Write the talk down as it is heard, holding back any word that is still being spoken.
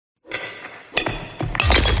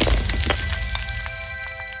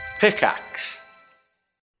Pickaxe.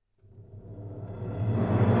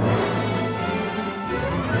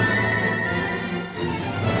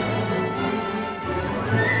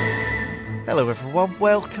 Hello everyone,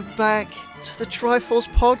 welcome back to the Triforce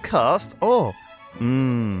podcast.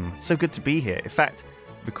 It's so good to be here. In fact,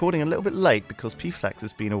 recording a little bit late because P-Flax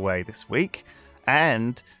has been away this week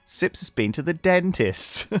and Sips has been to the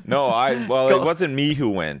dentist. It wasn't me who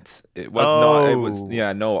went.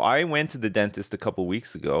 I went to the dentist a couple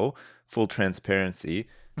weeks ago, full transparency.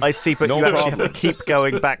 I see, but you actually have to keep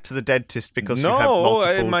going back to the dentist because you have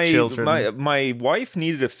multiple children. My wife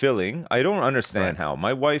needed a filling. I don't understand how.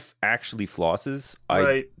 My wife actually flosses.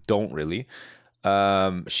 I don't really.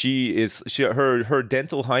 Her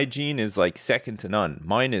dental hygiene is like second to none.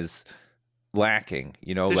 Mine is lacking.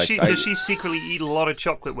 Does she secretly eat a lot of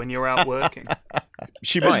chocolate when you're out working?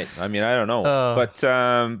 She might. I mean, I don't know.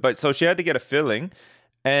 But so she had to get a filling,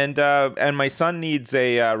 and my son needs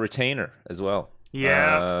a retainer as well.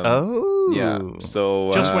 Yeah. Yeah.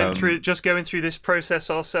 So just going through this process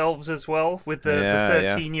ourselves as well with the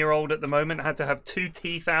 13-year-old at the moment. Had to have 2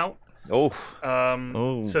 teeth out. So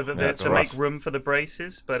that to make room for the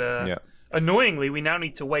braces. But annoyingly, we now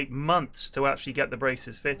need to wait months to actually get the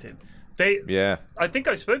braces fitted. I think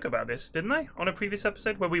I spoke about this, didn't I, on a previous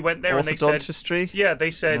episode where we went there and they said,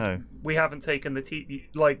 they said we haven't taken the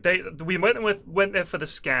teeth. Like we went there for the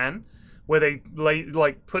scan, where they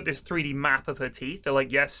put this 3D map of her teeth. They're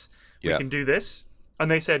like, yes, we can do this.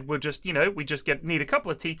 And they said, we'll just, we just need a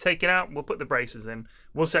couple of teeth taken out, and we'll put the braces in.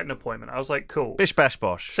 We'll set an appointment. I was like, cool. Bish bash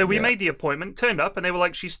bosh. So we made the appointment, turned up, and they were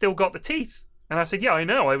like, she's still got the teeth. And I said, yeah, I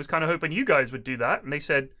know. I was kind of hoping you guys would do that. And they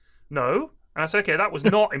said, no. And I said, okay, that was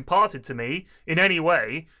not imparted to me in any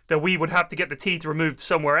way that we would have to get the teeth removed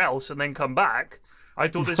somewhere else and then come back. I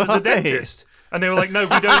thought this was a dentist. And they were like, no,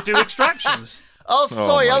 we don't do extractions. Oh,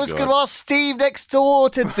 sorry, I was going to ask Steve next door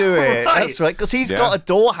to do it. That's right, because he's got a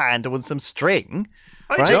door handle and some string.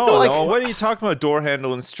 Right? No, what are you talking about, door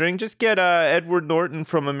handle and string? Just get Edward Norton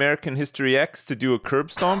from American History X to do a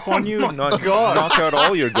curb stomp on you and knock out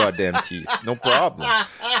all your goddamn teeth. No problem.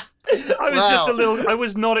 I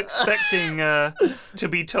was not expecting to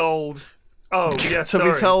be told... Oh, yeah,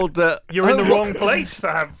 be told that you're in the wrong place for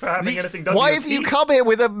having anything done. Why have you come here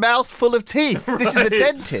with a mouthful of teeth? Right. This is a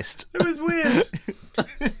dentist. It was weird.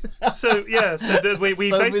 We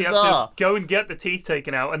basically have to go and get the teeth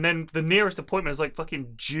taken out, and then the nearest appointment is like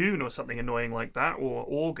fucking June or something annoying like that, or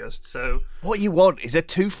August. So what you want is a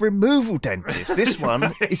tooth removal dentist. This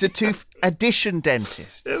one is a tooth addition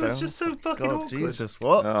dentist. It was just so fucking awkward. Jesus,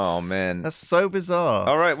 what? Oh man, that's so bizarre.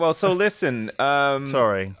 All right, well, so listen.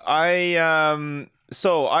 Sorry,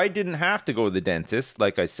 So I didn't have to go to the dentist,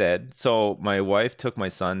 like I said. So my wife took my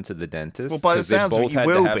son to the dentist. Well, by the sounds of it, you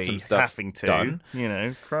will be having to. Done.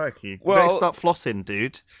 Crikey. Well, you better start flossing,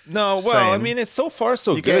 dude. No, well, I mean, it's so far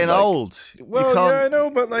so good. You're getting old. Well, I know,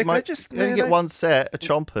 but like, you only get one set of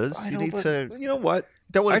chompers. You need to. You know what?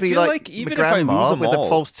 Don't want to be like even grandma with the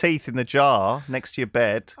false teeth in the jar next to your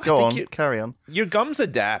bed. Go on, carry on. Your gums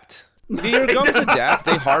adapt. Your gums adapt,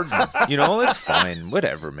 they harden. It's fine.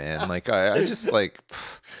 Whatever, man. Like I just like,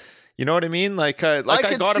 you know what I mean? Like I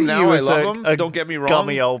got him now. I love him. Don't get me wrong.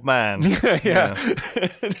 Gummy old man. Yeah.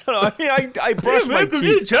 No, I mean, I brush my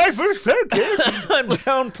teeth. I'm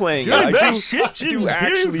downplaying it. I do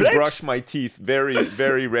actually brush my teeth very,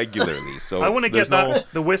 very regularly. So I want to get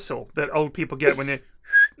the whistle that old people get when they.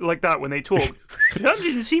 Like that when they talk.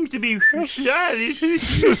 Something seems to be like that.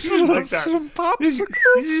 Some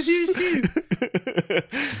popsicles.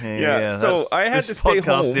 So I had to stay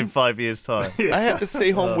home in 5 years' time. I had to stay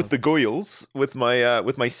home with the goyles with my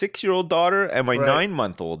 6-year-old daughter and my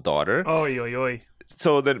 9-month-old daughter. Oy.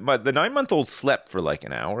 So the 9-month-old slept for like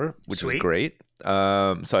an hour, which was great.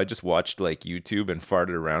 So I just watched like YouTube and farted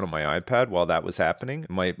around on my iPad while that was happening.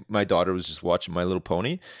 My daughter was just watching My Little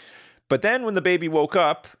Pony. But then when the baby woke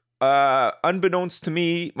up, unbeknownst to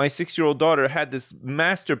me, my 6-year-old daughter had this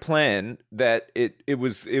master plan that it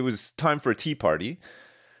was time for a tea party.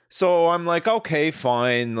 So I'm like, okay,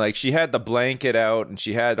 fine. Like she had the blanket out and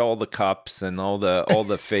she had all the cups and all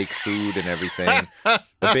the fake food and everything. The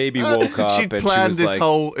baby woke up She'd and planned she was this like,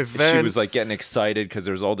 whole event. She was like getting excited because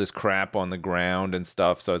there was all this crap on the ground and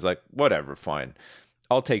stuff. So I was like, whatever, fine.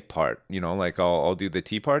 I'll take part. Like I'll do the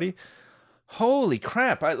tea party. Holy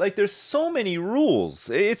crap. There's so many rules.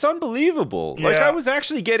 It's unbelievable. Yeah. Like I was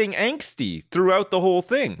actually getting angsty throughout the whole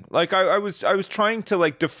thing. Like I was trying to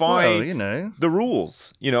like defy the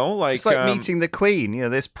rules, it's like meeting the queen,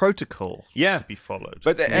 there's protocol to be followed.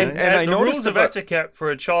 But and I the rules of etiquette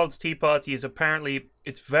for a child's tea party is apparently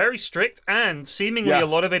It's very strict, and seemingly a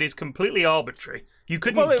lot of it is completely arbitrary. You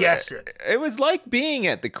couldn't guess it. It was like being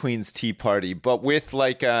at the Queen's Tea Party, but with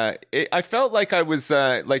like I felt like I was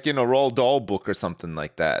like in a Roald Dahl book or something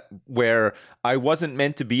like that, where I wasn't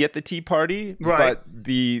meant to be at the tea party, but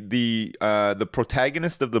the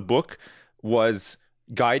protagonist of the book was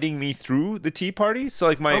guiding me through the tea party. So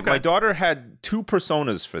like my daughter had two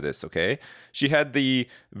personas for this. Okay, she had the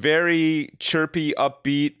very chirpy,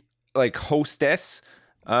 upbeat, like hostess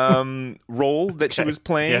role that she was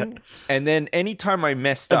playing, and then anytime I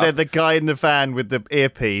messed up, and then the guy in the van with the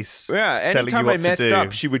earpiece, anytime I messed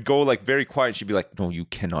up, she would go like very quiet. She'd be like, "No, you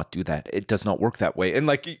cannot do that. It does not work that way." And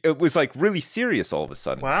like it was like really serious all of a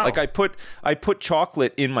sudden. Wow. Like I put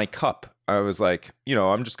chocolate in my cup. I was like,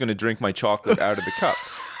 I'm just gonna drink my chocolate out of the cup,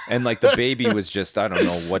 and like the baby was just, I don't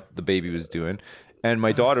know what the baby was doing, and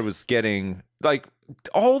my daughter was getting like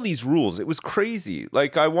all these rules. It was crazy.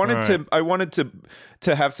 Like I wanted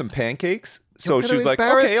to have some pancakes. So she was like,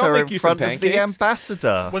 "Okay, I'll make you some pancakes." The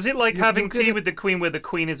ambassador. Was it like having tea with the Queen, where the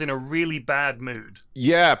Queen is in a really bad mood?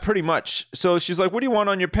 Yeah, pretty much. So she's like, "What do you want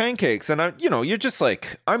on your pancakes?" And you're just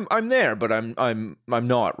like, "I'm there, but I'm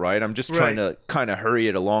not, right? I'm just trying to kind of hurry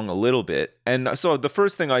it along a little bit." And so the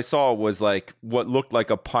first thing I saw was like what looked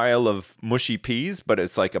like a pile of mushy peas, but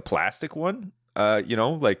it's like a plastic one,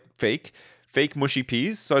 like fake mushy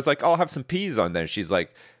peas. So I was like, "I'll have some peas on there." She's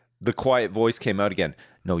like, the quiet voice came out again.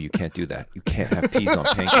 "No, you can't do that. You can't have peas on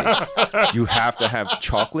pancakes. You have to have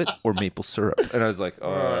chocolate or maple syrup." And I was like,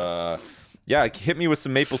 yeah, hit me with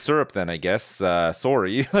some maple syrup then, I guess.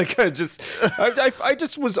 Sorry. Like I just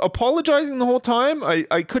was apologizing the whole time.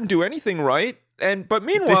 I couldn't do anything right. But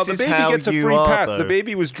meanwhile, the baby gets a free pass. Though. The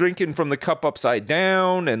baby was drinking from the cup upside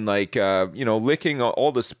down and like, licking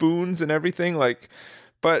all the spoons and everything.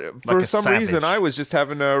 But for some reason, I was just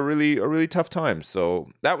having a really tough time.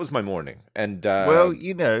 So that was my morning. And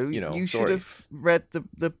you should have read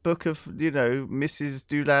the book of Mrs.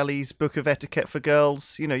 Doulally's Book of Etiquette for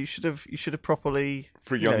Girls. You should have properly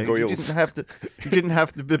for young girls. You didn't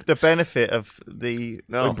have the benefit of the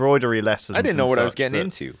embroidery lessons. I didn't know what I was getting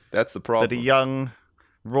into. That's the problem. That a young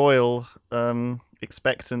royal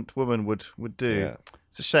expectant woman would do. Yeah.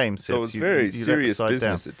 It's a shame. So it was very serious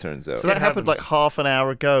business, it turns out. So that happened like half an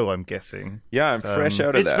hour ago, I'm guessing. Yeah, I'm fresh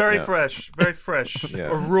out of that. It's very fresh. A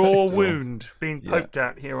raw wound being poked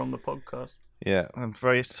at here on the podcast. Yeah. I'm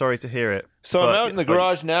very sorry to hear it. So I'm out in the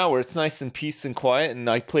garage now where it's nice and peace and quiet, and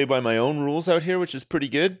I play by my own rules out here, which is pretty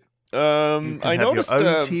good. I noticed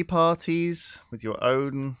your own tea parties with your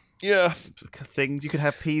own... Yeah, things. You can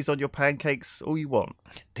have peas on your pancakes, all you want.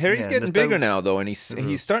 Terry's getting bigger now, though, and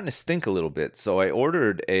he's starting to stink a little bit. So I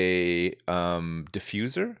ordered a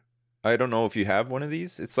diffuser. I don't know if you have one of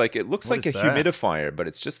these. It's like it looks like a humidifier, but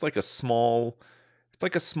it's just like a small. It's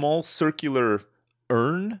like a small circular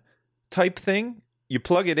urn type thing. You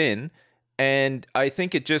plug it in, and I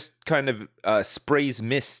think it just kind of sprays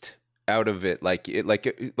mist out of it, like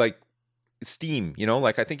steam.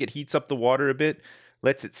 Like I think it heats up the water a bit.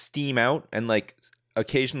 Lets it steam out and like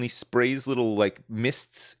occasionally sprays little like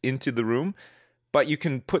mists into the room, but you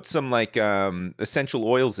can put some like essential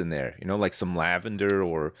oils in there, like some lavender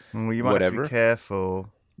or you might whatever. Have to be careful.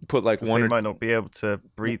 Put like one. You might not be able to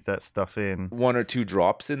breathe that stuff in. 1 or 2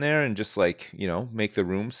 drops in there and just like make the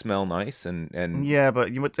room smell nice and. Yeah,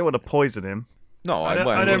 but you don't want to poison him. No, I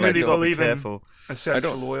don't really believe in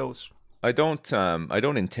essential oils. I don't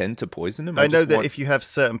intend to poison them. I know that if you have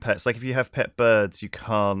certain pets, like if you have pet birds, you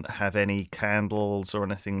can't have any candles or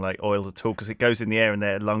anything like oils at all because it goes in the air and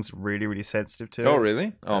their lungs are really, really sensitive to it. Oh,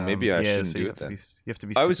 really? Oh, maybe I shouldn't do it then. You have to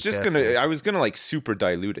be. I was gonna like super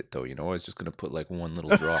dilute it though. I was just gonna put like one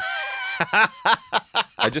little drop.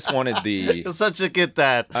 I just wanted the. You're such a good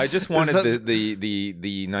dad. I just wanted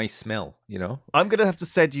the nice smell. I'm gonna have to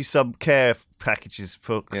send you some care packages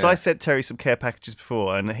because I sent Terry some care packages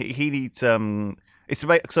before, and he needs It's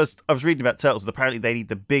about because I was reading about turtles, and apparently they need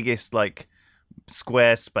the biggest like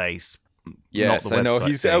square space. Yes, I know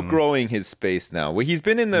he's outgrowing his space now. Well, he's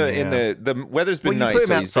been in the weather's been nice,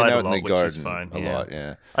 so he's been out in the garden a lot.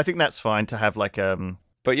 Yeah, I think that's fine to have like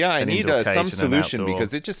But yeah, I need some solution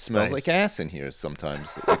because it just smells like ass in here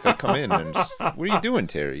sometimes. Like I come in and just, what are you doing,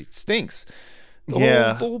 Terry? It stinks.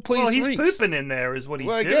 The whole place he's reeks. Pooping in there is what he's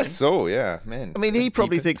doing. I guess so, yeah, man. I mean, he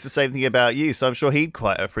probably thinks the same thing about you, so I'm sure he'd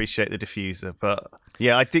quite appreciate the diffuser. But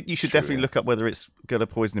yeah, I think you should definitely look up whether it's going to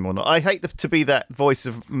poison him or not. I hate to be that voice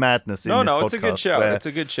of madness in this podcast. It's a good shout. It's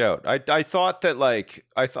a good shout. I thought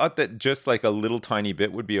that just like a little tiny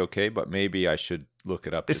bit would be okay, but maybe I should look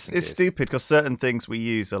it up. It's stupid because certain things we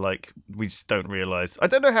use are like we just don't realize. I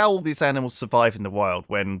don't know how all these animals survive in the wild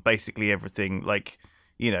when basically everything like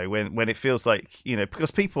when it feels like,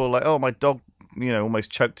 because people are like, oh, my dog, almost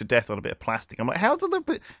choked to death on a bit of plastic. I'm like, how do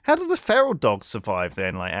the feral dogs survive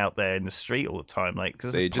then, like out there in the street all the time, like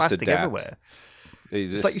because there's plastic everywhere.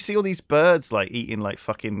 It's like you see all these birds like eating like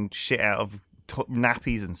fucking shit out of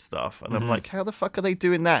nappies and stuff, and I'm like, how the fuck are they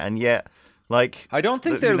doing that? And yet, like, I don't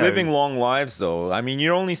think they're living long lives though. I mean,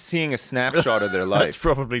 you're only seeing a snapshot of their life. That's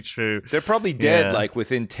probably true. They're probably dead like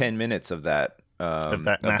within 10 minutes of that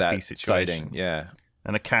nappy situation. Sighting. Yeah.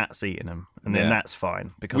 And a cat's eating them, and then that's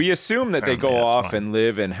fine because we assume that they go off and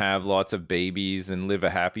live and have lots of babies and live a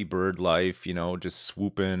happy bird life, just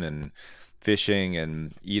swooping and fishing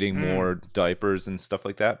and eating more diapers and stuff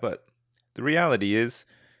like that. But the reality is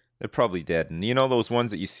they're probably dead. And those ones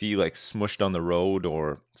that you see like smushed on the road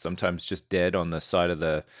or sometimes just dead on the side of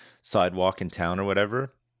the sidewalk in town or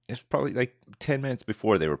whatever, it's probably like 10 minutes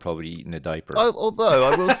before they were probably eating a diaper.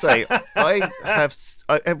 Although I will say,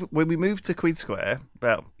 when we moved to Queen Square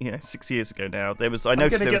about 6 years ago now, I noticed there was a seagull. I'm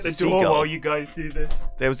gonna get the door while you guys do this.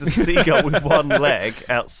 There was a seagull with one leg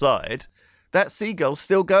outside. That seagull's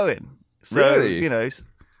still going. So, really?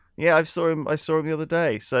 Yeah, I saw him the other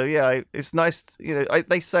day. So yeah, it's nice.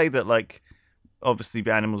 They say that like obviously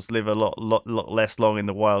animals live a lot less long in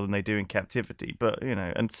the wild than they do in captivity, but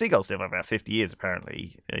and seagulls live about 50 years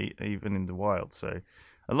apparently, even in the wild, so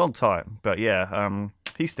a long time. But yeah,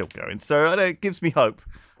 he's still going, so I know it gives me hope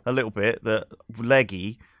a little bit that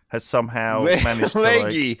Leggy has somehow managed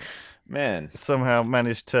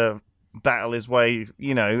to battle his way,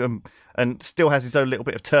 and still has his own little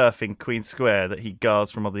bit of turf in Queen Square that he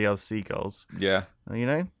guards from all the other seagulls. Yeah,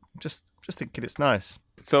 just thinking it's nice.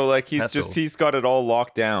 So like he's got it all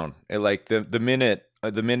locked down. Like the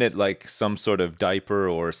minute like some sort of diaper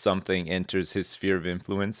or something enters his sphere of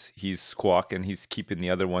influence, he's squawking. He's keeping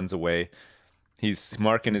the other ones away. He's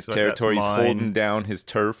marking his territory. He's holding down his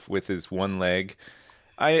turf with his one leg.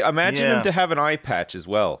 I imagine him to have an eye patch as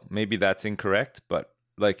well. Maybe that's incorrect, but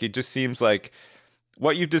like it just seems like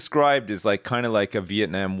what you've described is like kind of like a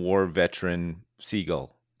Vietnam War veteran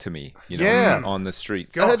seagull to me, on the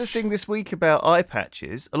streets. I heard a thing this week about eye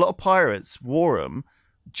patches. A lot of pirates wore them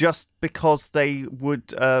just because they would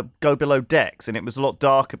go below decks, and it was a lot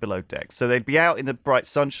darker below decks. So they'd be out in the bright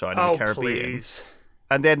sunshine in the Caribbean. Please.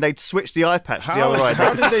 And then they'd switch the eye patch to the other eye.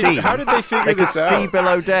 How did they figure this out? They could see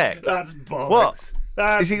below deck. That's bollocks.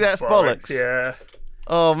 What? You think that's bollocks? Yeah.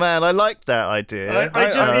 Oh man, I like that idea. I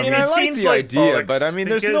like the idea, but I mean,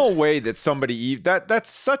 there's no way that somebody that's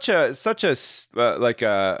such a like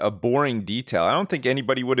a boring detail. I don't think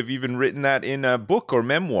anybody would have even written that in a book or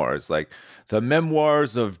memoirs, like the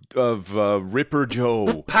memoirs of Ripper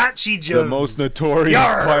Joe, Patchy Jones, the most notorious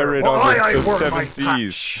pirate on the seven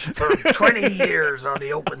seas for 20 years on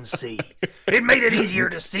the open sea. It made it easier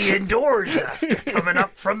to see indoors after coming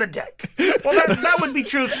up from the deck. Well, that would be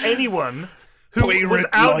true of anyone who was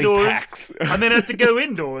outdoors and then had to go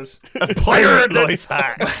indoors. A pirate life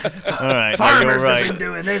hack. All right, farmers have been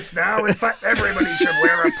doing this now. In fact, everybody should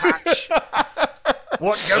wear a patch.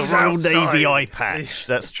 What goes Royal outside? Navy eye patch.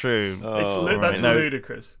 That's true. That's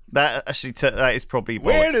ludicrous. That actually, that is probably bollocks.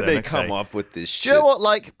 Where did they come up with this shit? Do you know what?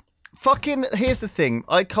 Like, fucking. Here's the thing.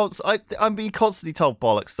 I'm being constantly told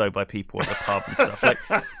bollocks though by people at the pub and stuff. Like,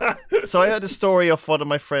 so I heard a story off one of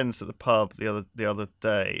my friends at the pub the other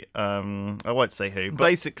day. I won't say who. But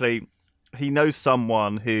basically, he knows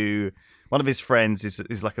someone who one of his friends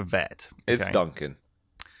is like a vet. It's Duncan.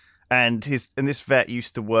 And this vet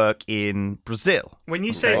used to work in Brazil. When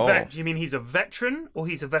you say vet, do you mean he's a veteran or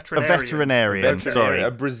he's a veterinarian? A veterinarian. Sorry, a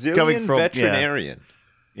Brazilian veterinarian.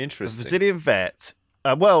 Interesting. A Brazilian vet.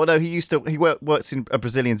 Well, no, he worked in a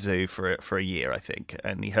Brazilian zoo for a year, I think,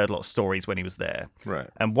 and he heard a lot of stories when he was there. Right.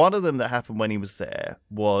 And one of them that happened when he was there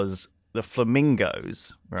was the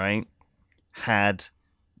flamingos, right, had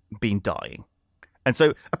been dying. And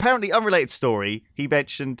so, apparently, unrelated story, he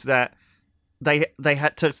mentioned that they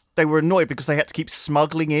were annoyed because they had to keep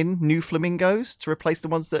smuggling in new flamingos to replace the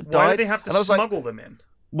ones that died. Why did they have to smuggle them in?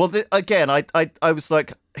 Well, again, I was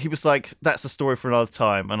like, he was like, that's a story for another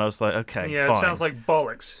time, and I was like, okay, yeah, fine. It sounds like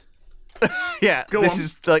bollocks. Yeah, Go this on.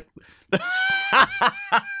 is like,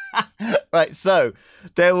 right. So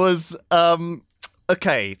there was,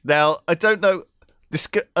 okay. Now I don't know this.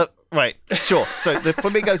 Right, sure. So the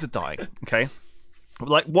flamingos are dying. Okay,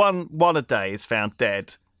 like one a day is found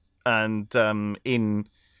dead, and in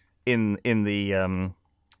the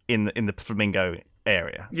flamingo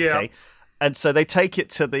area. Yeah. Okay? And so they take it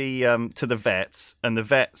to the vets, and the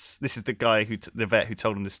vets. This is the vet who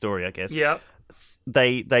told him the story, I guess. Yeah.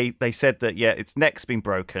 They said that its neck's been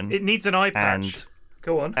broken. It needs an eye patch.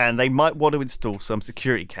 Go on. And they might want to install some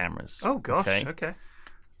security cameras. Oh gosh. Okay.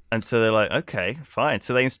 And so they're like, okay, fine.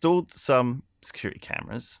 So they installed some security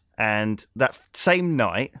cameras, and that same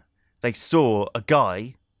night, they saw a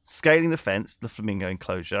guy scaling the fence, the flamingo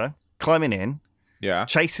enclosure, climbing in,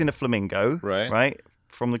 chasing a flamingo, right,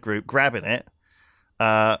 from the group, grabbing it,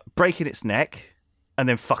 breaking its neck, and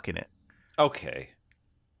then fucking it. Okay.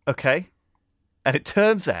 And it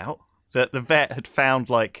turns out that the vet had found,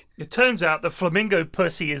 like... It turns out the flamingo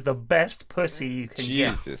pussy is the best pussy you can get.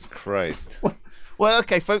 Jesus Christ. Well,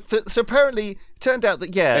 okay, so apparently it turned out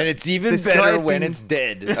that, And it's even better when it's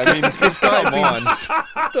dead. I mean, this guy, come on.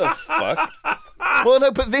 What the fuck? Well,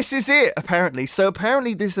 no, but this is it, apparently. So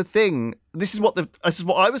apparently there's a thing, this is what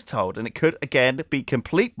I was told, and it could, again, be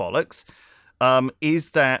complete bollocks, is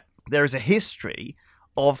that there is a history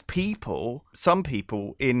of some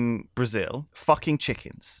people in Brazil fucking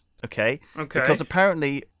chickens. Okay. Because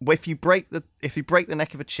apparently, if you break the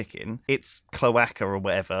neck of a chicken, its cloaca or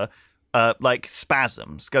whatever, like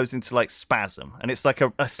spasms, goes into like spasm, and it's like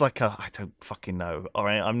a I don't fucking know. All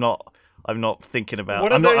right, I'm not thinking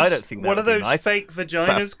about. I don't think that. What are those nice, fake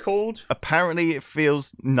vaginas called? Apparently, it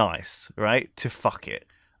feels nice, right, to fuck it.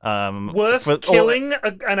 Worth killing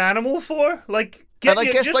an animal for, like. And I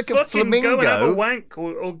guess like a flamingo, go and have a wank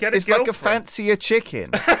or get a it's girlfriend. like a fancier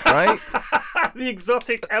chicken, right? The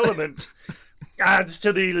exotic element adds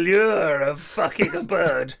to the allure of fucking a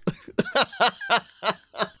bird.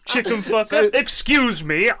 Chicken fucker? Excuse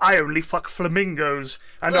me, I only fuck flamingos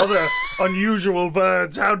and other unusual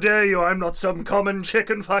birds. How dare you? I'm not some common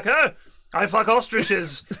chicken fucker. I fuck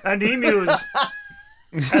ostriches and emus.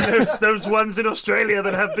 And those ones in Australia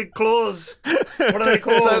that have big claws. What are they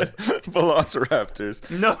called? Velociraptors.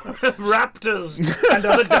 No, raptors and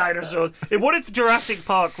other dinosaurs. What if Jurassic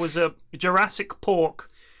Park was a Jurassic Pork?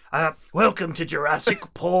 Welcome to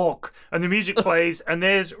Jurassic Pork. And the music plays, and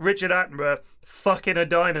there's Richard Attenborough fucking a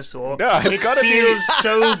dinosaur. Yeah, it feels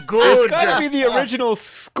so good. It's got to be the original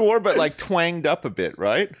score, but like twanged up a bit,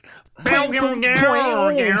 right? Yeah,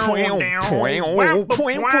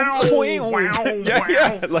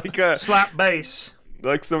 like a slap bass,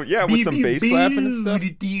 like some with some bass slapping and stuff.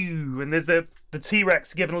 And there's the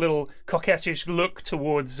T-Rex giving a little coquettish look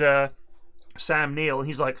towards Sam Neill, and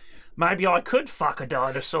he's like, maybe I could fuck a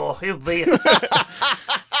dinosaur. He'll be.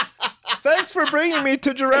 Thanks for bringing me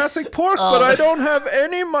to Jurassic Park, but I don't have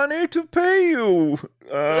any money to pay you.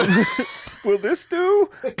 Will this do?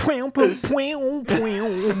 Clever the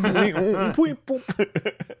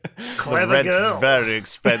rent girl. Is very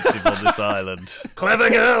expensive on this island. Clever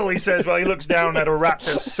girl, he says while he looks down at a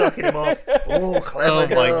raptor sucking him off. Oh, clever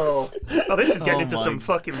girl. Oh, this is getting into some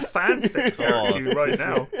fucking fanfic territory right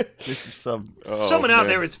now. This is some... Someone out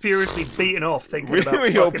there is furiously beaten off thinking about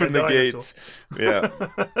we fucking open the dinosaur. gates. Yeah.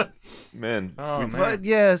 Man. Oh, man. But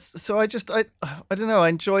yes, so I don't know, I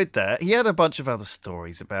enjoyed that. He had a bunch of other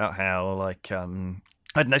stories about how, like, I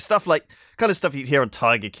don't know, stuff like, kind of stuff you'd hear on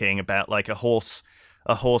Tiger King about, like, a horse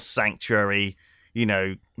sanctuary, you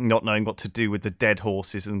know, not knowing what to do with the dead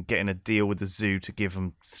horses and getting a deal with the zoo to give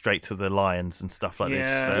them straight to the lions and stuff like this.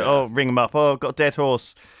 So, ring them up. Oh, I've got a dead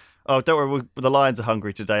horse. Oh, don't worry, the lions are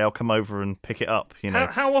hungry today. I'll come over and pick it up, you know.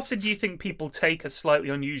 How often do you think people take a slightly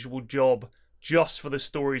unusual job just for the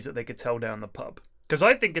stories that they could tell down the pub? Because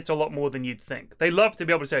I think it's a lot more than you'd think. They love to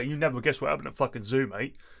be able to say, you never guess what happened at fucking zoo,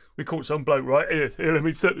 mate. We caught some bloke, right? Here, let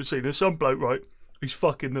me set the scene. There's some bloke, right? He's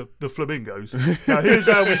fucking the flamingos. Now, here's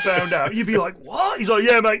how we found out. You'd be like, what? He's like,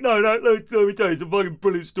 yeah, mate, no, let me tell you, it's a fucking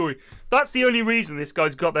brilliant story. That's the only reason this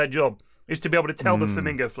guy's got that job, is to be able to tell the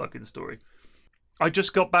flamingo fucking story. I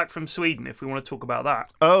just got back from Sweden, if we want to talk about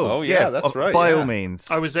that. Oh yeah, that's right. By all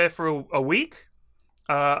means. I was there for a week.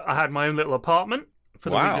 I had my own little apartment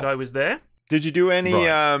for the week that I was there. Did you do any?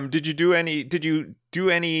 Right. Did you do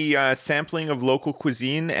any sampling of local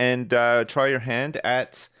cuisine and try your hand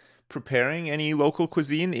at preparing any local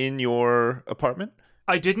cuisine in your apartment?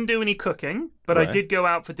 I didn't do any cooking, but I did go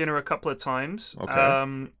out for dinner a couple of times.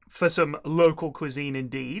 Okay. For some local cuisine,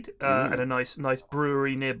 indeed, at a nice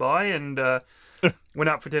brewery nearby, and went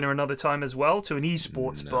out for dinner another time as well to an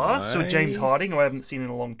esports bar. So James Harding, who I haven't seen in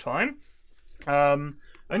a long time. And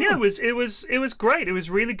yeah, it was great. It was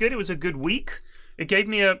really good. It was a good week. It gave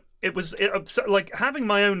me like having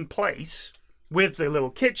my own place with the little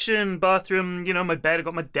kitchen, bathroom, you know, my bed. I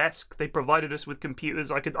got my desk. They provided us with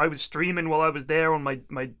computers. I was streaming while I was there on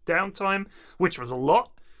my downtime, which was a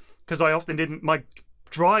lot because I often didn't. My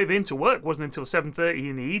drive into work wasn't until 7:30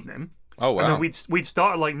 in the evening. Oh wow! And then we'd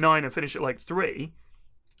start at like 9 and finish at like 3.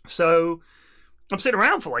 So I'm sitting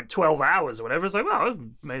around for like 12 hours or whatever. It's like, well, I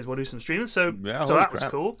may as well do some streaming. So that was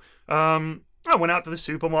cool. I went out to the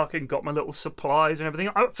supermarket and got my little supplies and everything.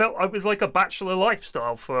 I felt I was like a bachelor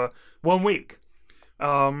lifestyle for 1 week.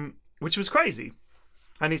 which was crazy.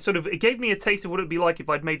 And it gave me a taste of what it would be like if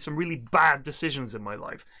I'd made some really bad decisions in my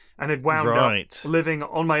life and had wound up living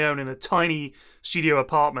on my own in a tiny studio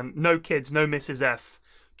apartment, no kids, no Mrs. F,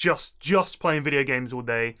 just playing video games all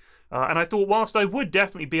day. And I thought, whilst I would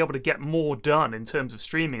definitely be able to get more done in terms of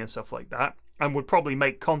streaming and stuff like that, and would probably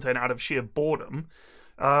make content out of sheer boredom,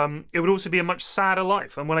 it would also be a much sadder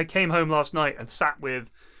life. And when I came home last night and sat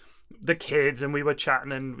with the kids and we were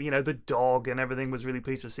chatting and, the dog and everything was really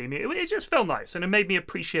pleased to see me, it just felt nice. And it made me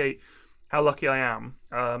appreciate how lucky I am.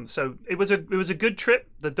 So it was a good trip.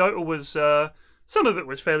 The Dota was, some of it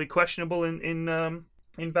was fairly questionable in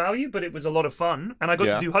value, but it was a lot of fun. And I got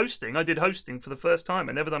to do hosting. I did hosting for the first time.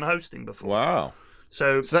 I'd never done hosting before. Wow.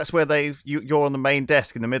 So that's where you're on the main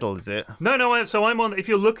desk in the middle, is it? No. So I'm on. If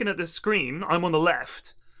you're looking at the screen, I'm on the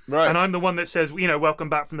left, right? And I'm the one that says, welcome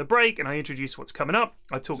back from the break, and I introduce what's coming up.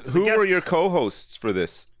 I talk to the guests. Who were your co-hosts for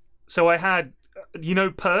this? So I had,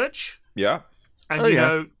 Purge, yeah,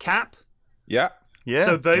 and Cap, yeah.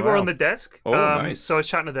 So they were on the desk. Oh, nice. So I was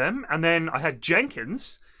chatting to them, and then I had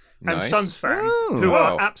Jenkins and Sunsfang, Ooh. who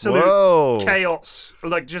are absolute chaos.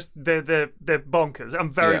 Like, just they're bonkers. I'm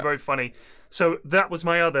very funny. So that was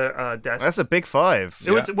my other desk. That's a big five.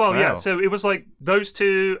 It was So it was like those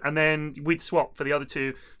two, and then we'd swap for the other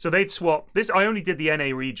two. So they'd swap. I only did the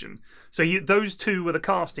NA region. So those two were the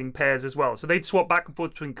casting pairs as well. So they'd swap back and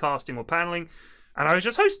forth between casting or paneling, and I was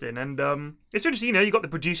just hosting. And it's interesting, you got the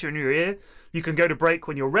producer in your ear. You can go to break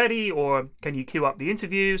when you're ready, or can you queue up the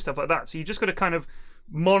interview, stuff like that. So you just got to kind of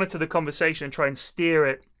monitor the conversation and try and steer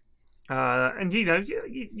it. And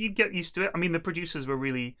you get used to it. I mean, the producers were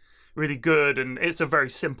really good, and it's a very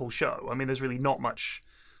simple show. I mean, there's really not much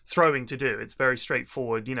throwing to do. It's very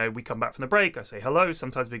straightforward. We come back from the break, I say hello,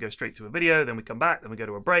 sometimes we go straight to a video, then we come back, then we go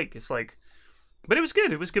to a break. It's like, but it was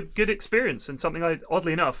good. It was good experience, and something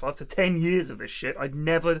oddly enough, after 10 years of this shit, I'd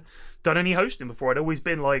never done any hosting before. I'd always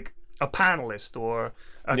been like a panelist or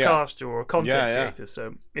a caster or a content creator.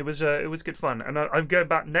 So it was good fun. And I'm going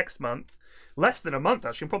back next month, less than a month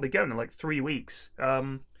actually. I'm probably going in like 3 weeks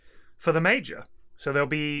for the major. So there'll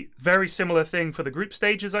be very similar thing for the group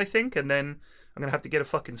stages, I think, and then I'm gonna have to get a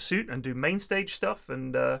fucking suit and do main stage stuff,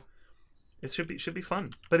 and it should be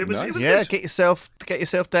fun. But it was good. Get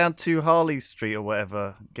yourself down to Harley Street or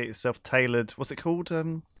whatever. Get yourself tailored. What's it called? What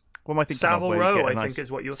am I thinking? Savile Row, I think,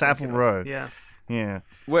 is what you're thinking. Savile Row. Yeah. Yeah.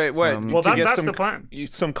 Wait. Well, that's the plan.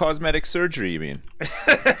 Some cosmetic surgery, you mean?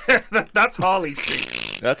 That's Harley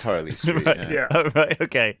Street. That's Harley Street. Right. Yeah. Oh, right.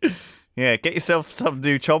 Okay. Yeah, get yourself some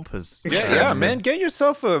new chompers. Yeah, man. Get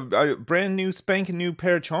yourself a brand new spanking new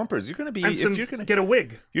pair of chompers. You're gonna be you're gonna get a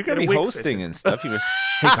wig. You're gonna be hosting and stuff.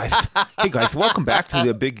 Hey guys, welcome back to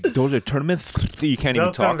the big Dota tournament. You can't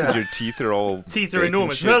even talk because your teeth are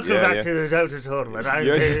enormous. Welcome back to the Dota tournament. I'm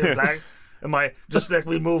very black. Just let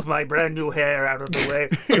me move my brand new hair out of the way.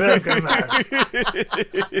 Welcome back.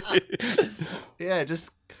 Yeah,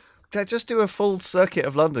 just do a full circuit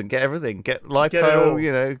of London. Get everything. Get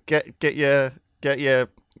lipo. Get your.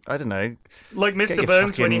 I don't know. Like Mr.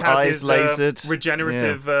 Burns when he has his lasered.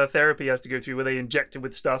 Regenerative therapy he has to go through, where they inject him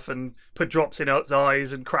with stuff and put drops in his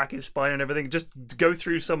eyes and crack his spine and everything. Just go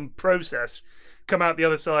through some process. Come out the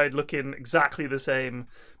other side looking exactly the same.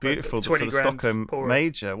 Beautiful for the Stockholm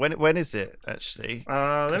Major. When is it actually?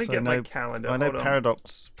 Let me get my calendar. I know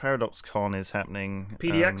Paradox Con is happening.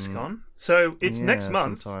 PDX Con. So it's next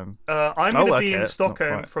month. I'm going to be in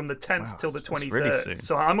Stockholm from the 10th till the 23rd. Really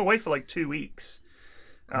so I'm away for like 2 weeks.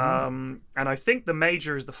 And I think the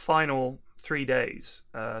major is the final 3 days.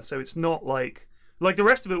 So it's not like the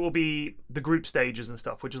rest of it will be the group stages and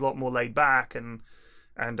stuff, which is a lot more laid back and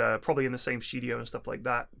probably in the same studio and stuff like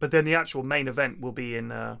that. But then the actual main event will be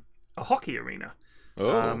in a hockey arena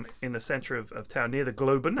in the center of town near the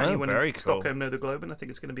Globen. Anyone in Stockholm know the Globen? I think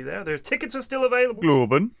it's going to be there. Their tickets are still available.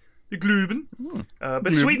 Globen. The Globen.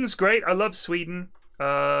 But Sweden's great. I love Sweden.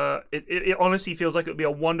 It honestly feels like it would be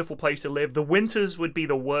a wonderful place to live. The winters would be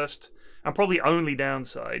the worst and probably only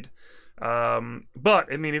downside.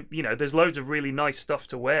 But I mean, there's loads of really nice stuff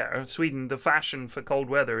to wear. Sweden, the fashion for cold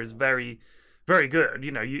weather is very, very good.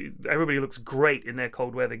 Everybody looks great in their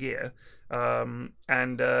cold weather gear.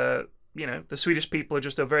 The Swedish people are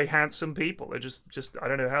just a very handsome people. They're just I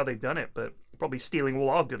don't know how they've done it, but probably stealing all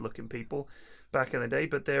our good-looking people back in the day.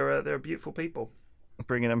 But they're beautiful people.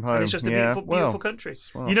 Bringing them home. And it's just a beautiful country.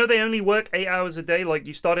 Smart. They only work 8 hours a day. Like,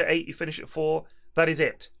 you start at 8, you finish at 4. That is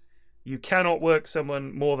it. You cannot work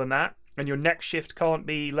someone more than that, and your next shift can't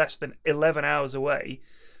be less than 11 hours away.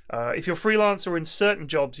 If you're freelance or in certain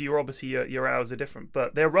jobs, you're obviously your hours are different.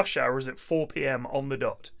 But their rush hour is at 4 p.m. on the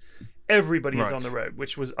dot. Everybody is on the road,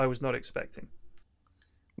 which I was not expecting.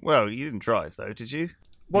 Well, you didn't drive though, did you?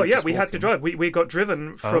 Well, yeah, we had to drive. We got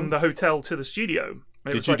driven from the hotel to the studio.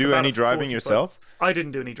 Did you do any driving yourself? I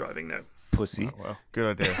didn't do any driving, no. Pussy. Oh, well,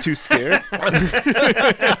 good idea. Too scared?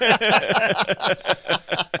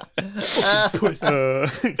 Pussy.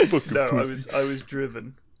 No, I was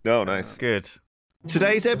driven. Oh, nice. Good.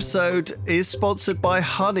 Today's episode is sponsored by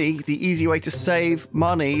Honey, the easy way to save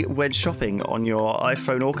money when shopping on your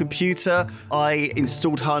iPhone or computer. I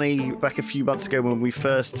installed Honey back a few months ago when we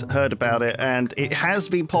first heard about it, and it has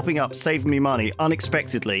been popping up, saving me money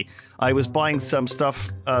unexpectedly. I was buying some stuff,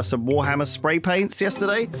 some Warhammer spray paints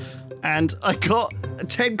yesterday, and I got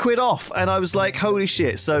 10 quid off, and I was like, holy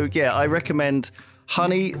shit. So yeah, I recommend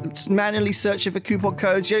Honey. Manually searching for coupon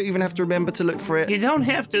codes. You don't even have to remember to look for it. You don't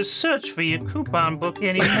have to search for your coupon book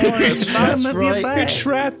anymore. It's bottom of your bag. It's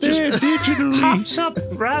right there digitally. Pops up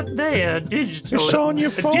right there digitally. It's on your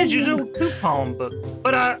phone. A digital coupon book.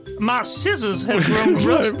 But my scissors have grown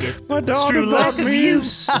rusted. My daughter bought me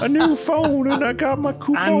a new phone, and I got my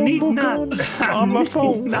coupon book on my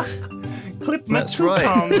phone. Clip my That's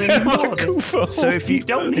coupons anymore. So if you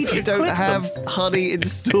don't have Honey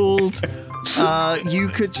installed, you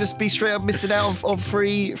could just be straight up missing out on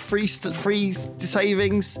free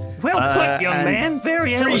savings. Well put, young man.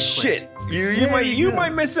 Very free eloquent. Shit. You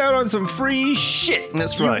might miss out on some free shit.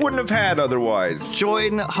 That's right. You wouldn't have had otherwise.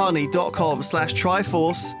 Join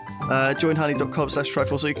honey.com/Triforce.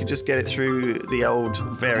 Joinhoney.com/Triforce, so you can just get it through the old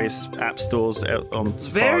various app stores on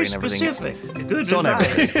Safari Very and everything. specific. Good It's on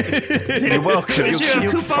advice. everything. You're welcome. Is there a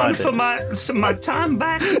You'll coupon find for my time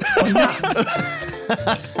back? Or not?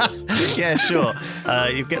 Yeah, sure.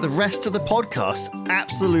 You get the rest of the podcast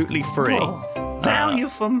absolutely free. Oh, value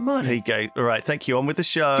for money. There you go. All right, thank you. On with the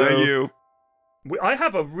show. Thank you. I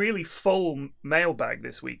have a really full mailbag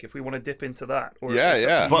this week if we want to dip into that. Or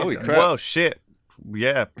Yeah. Holy crap. Well, shit.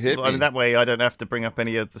 Yeah. Hit me. I mean, that way I don't have to bring up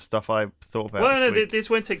any of the stuff I thought about. Well, this week.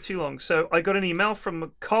 this won't take too long. So I got an email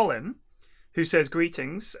from Colin, who says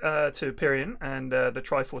greetings to Pyrion and the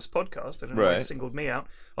Triforce podcast. I don't know why he singled me out.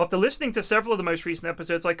 After listening to several of the most recent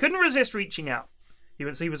episodes, I couldn't resist reaching out. He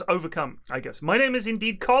was overcome, I guess. My name is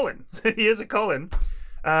indeed Colin. He is a Colin.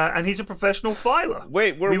 And he's a professional filer.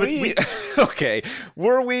 Wait, were we okay?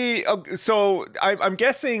 Were we? So I'm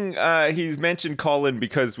guessing he's mentioned Colin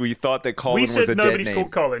because we thought that Colin was a dead name. We said nobody's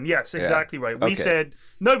called Colin. Yes, exactly right. We said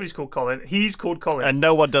nobody's called Colin. He's called Colin, and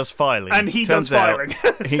no one does filing. And he does filing.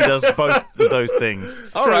 He does both of those things.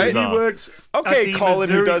 All right, he works. Okay, Colin,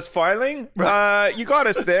 who does filing. You got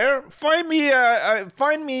us there. Find me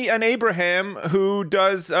an Abraham who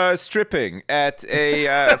does stripping at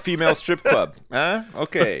a female strip club. Huh?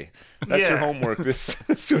 Okay, that's your homework this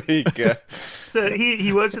week. So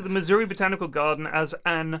he works at the Missouri Botanical Garden as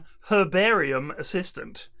an herbarium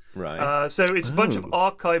assistant. Right. So it's a bunch of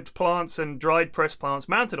archived plants and dried pressed plants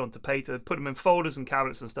mounted onto paper, put them in folders and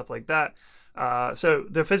cabinets and stuff like that. So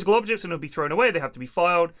they're physical objects and they'll be thrown away. They have to be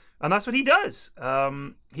filed, and that's what he does.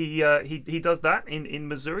 He does that in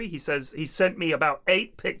Missouri. He says he sent me about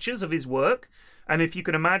 8 pictures of his work, and if you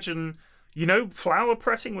can imagine, flower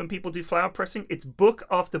pressing, when people do flower pressing, it's book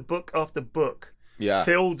after book after book. Yeah.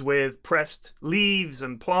 Filled with pressed leaves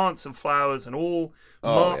and plants and flowers and all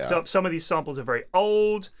marked up. Some of these samples are very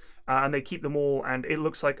old, and they keep them all, and it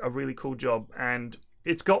looks like a really cool job. And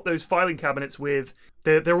it's got those filing cabinets with,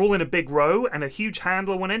 they're all in a big row and a huge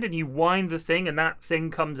handle at one end, and you wind the thing and that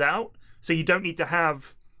thing comes out. So you don't need to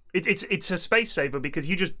have, it's a space saver because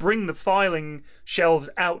you just bring the filing shelves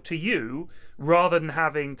out to you rather than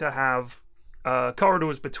having to have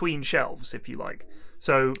corridors between shelves, if you like.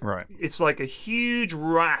 So it's like a huge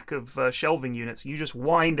rack of shelving units. You just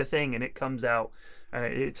wind a thing and it comes out.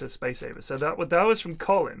 It's a space saver. So that was from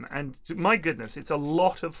Colin. And my goodness, it's a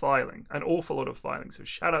lot of filing, an awful lot of filing. So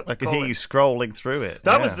shout out to Colin. I could hear you scrolling through it.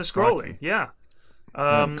 That was the scrolling, yeah.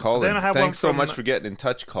 Colin, then I have thanks so much for getting in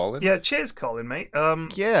touch, Colin. Yeah, cheers, Colin, mate.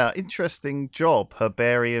 Yeah, interesting job,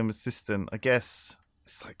 herbarium assistant. I guess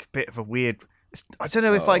it's like a bit of a weird. I don't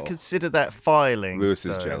know if I consider that filing. Lewis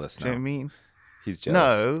is jealous now. Do you know what I mean? He's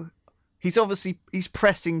jealous. No, he's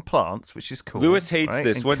pressing plants, which is cool. Lewis hates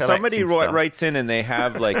this. And when somebody writes in and they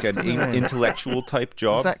have like an intellectual type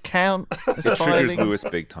job. Does that count? It triggers Lewis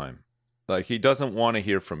big time. Like, he doesn't want to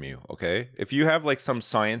hear from you, okay? If you have like some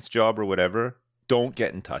science job or whatever, don't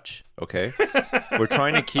get in touch, okay? We're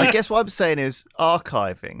trying to keep... I guess what I'm saying is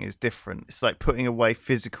archiving is different. It's like putting away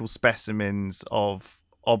physical specimens of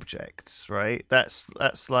objects, right? That's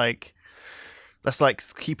like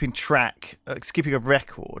keeping track, keeping a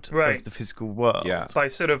record of the physical world. Yeah. By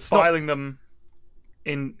sort of filing them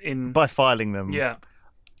in... By filing them. Yeah.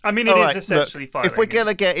 I mean, it is essentially filing. If we're going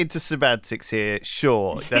to get into semantics here,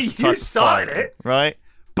 sure, that's a type of filing, right?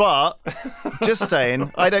 But just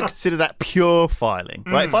saying, I don't consider that pure filing,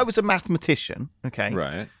 right? If I was a mathematician, okay,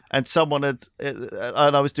 right, and someone and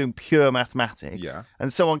I was doing pure mathematics,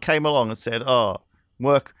 and someone came along and said, "Oh,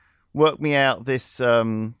 work me out this,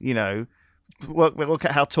 Look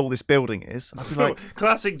at how tall this building is." I'd be like,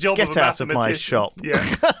 classic job of a get out of mathematician. my shop.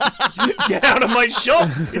 Yeah. Get out of my shop.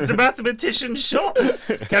 It's a mathematician's shop.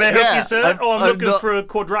 Can I help you, sir? I'm looking for a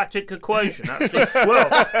quadratic equation, actually.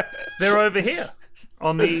 Well, they're over here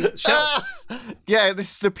on the shelf. Yeah,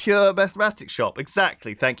 this is the pure mathematics shop.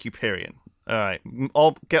 Exactly. Thank you, Pyrion. All right,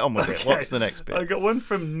 I'll get on with it. What's the next bit? I got one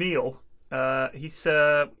from Neil. He's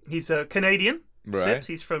a Canadian. Right. Sips.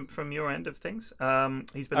 He's from your end of things.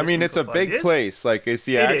 He's been. I mean, it's a big years. place. Like, is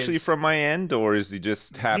he actually from my end, or is he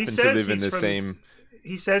just happen to live in the same?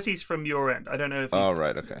 He says he's from your end. I don't know if. Oh,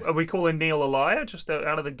 right. Okay. Are we calling Neil a liar just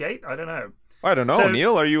out of the gate? I don't know. I don't know, so,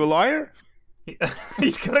 Neil. Are you a liar?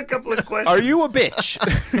 He's got a couple of questions. Are you a bitch?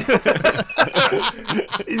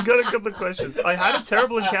 He's got a couple of questions. I had a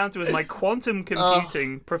terrible encounter with my quantum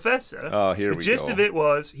computing professor. Oh, here we go. The gist of it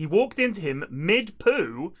was he walked into him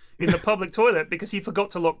mid-poo in the public toilet because he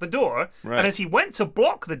forgot to lock the door. Right. And as he went to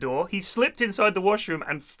block the door, he slipped inside the washroom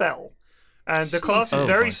and fell. And the class is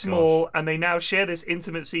very small, and they now share this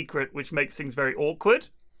intimate secret, which makes things very awkward,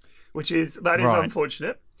 that is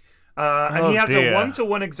unfortunate. And he has a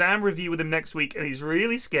one-to-one exam review with him next week, and he's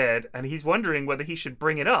really scared, and he's wondering whether he should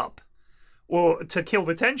bring it up or to kill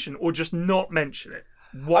the tension or just not mention it.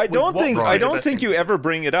 I don't think you ever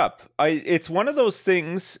bring it up. It's one of those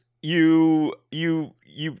things you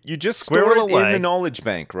just store it in the knowledge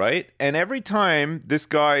bank, right? And every time this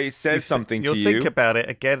guy says something to you, you'll think about it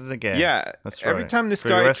again and again. Yeah, that's right. Every time this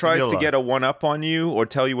guy tries to get a one-up on you or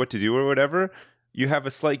tell you what to do or whatever, you have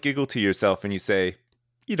a slight giggle to yourself and you say,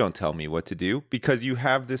 "You don't tell me what to do," because you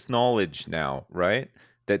have this knowledge now, right?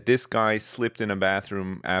 That this guy slipped in a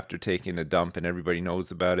bathroom after taking a dump and everybody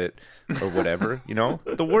knows about it or whatever,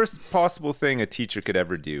 The worst possible thing a teacher could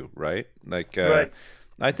ever do, right? Like, right.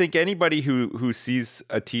 I think anybody who sees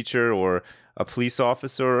a teacher or a police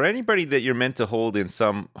officer or anybody that you're meant to hold in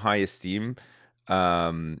some high esteem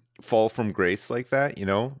fall from grace like that,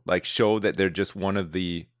 like show that they're just one of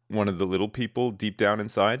the little people deep down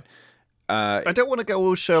inside. I don't want to go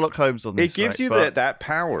all Sherlock Holmes on this. It gives you that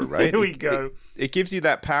power, right? Here we go. It gives you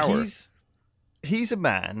that power. He's a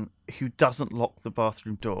man who doesn't lock the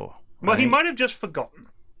bathroom door. Right? Well, he might have just forgotten.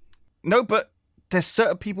 No, but there's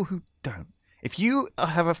certain people who don't. If you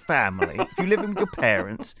have a family, if you live with your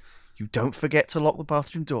parents, you don't forget to lock the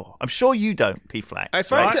bathroom door. I'm sure you don't,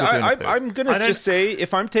 P-Flax. I'm going to just say,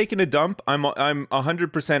 if I'm taking a dump, I'm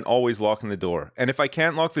 100% always locking the door. And if I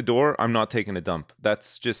can't lock the door, I'm not taking a dump.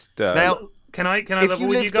 That's just... Now, can I level with you guys? If you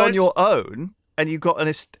lived on your own, and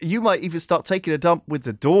you might even start taking a dump with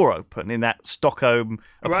the door open in that Stockholm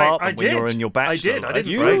apartment when you're in your bachelor. I did.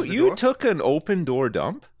 You took an open door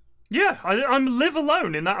dump? Yeah, I live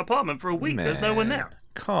alone in that apartment for a week. Man. There's no one there.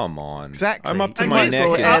 Come on. Exactly. I'm up to my neck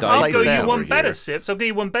in diapers. I'll go you one better, Sips. I'll go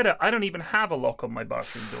you one better. I don't even have a lock on my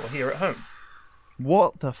bathroom door here at home.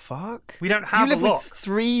 What the fuck? We don't have a lock. You live with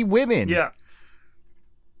 3 women. Yeah.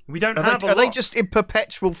 We don't have a lock. Are they just in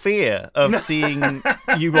perpetual fear of seeing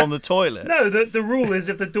you on the toilet? No, the rule is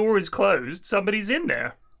if the door is closed, somebody's in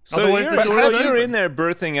there. So you're in there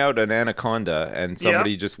birthing out an anaconda and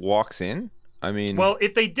somebody just walks in? I mean... Well,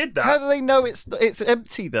 if they did that... How do they know it's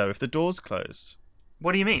empty, though, if the door's closed?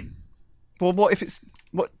 What do you mean? Well, what if it's...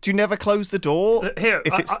 What? Do you never close the door? Here,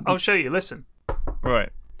 I'll show you. Listen.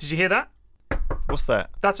 Right. Did you hear that? What's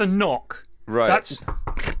that? That's a knock. Right. That's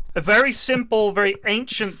a very simple, very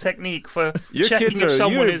ancient technique for checking if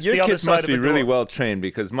someone is the other side of the door. Your kids must be really well trained,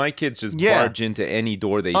 because my kids just barge into any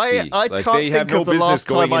door they see. I like, can't they have think no of the business last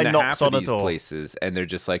going time I into knocked half on of a these door. places, and they're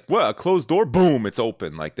just like, well, a closed door, boom, it's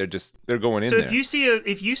open. Like they're going in there. So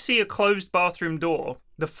if you see a closed bathroom door,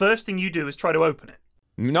 the first thing you do is try to open it.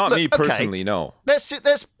 Not me personally, no. Let's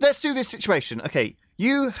do this situation. Okay,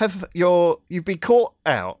 you've been caught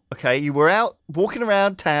out. Okay, you were out walking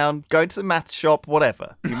around town, going to the math shop,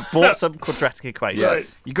 whatever. You bought some quadratic equations.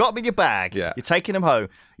 Yes. You got them in your bag. Yeah. You're taking them home.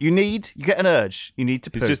 You get an urge. You need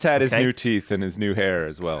to poo. He's just had his new teeth and his new hair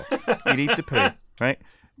as well. You need to poo, right?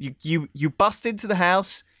 You bust into the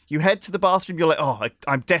house. You head to the bathroom. You're like, oh,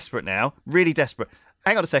 I'm desperate now, really desperate.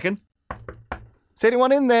 Hang on a second. Is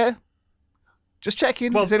anyone in there? Just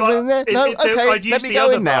checking. Is anyone in there? No? Okay, let me go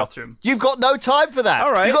in now. Bathroom. You've got no time for that.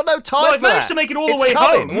 All right. You've got no time well, for that. I managed to make it all the way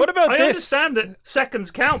home. What about I this? understand that seconds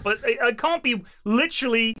count, but I can't be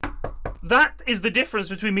literally that is the difference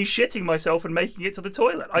between me shitting myself and making it to the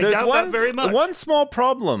toilet. I doubt that very much. One small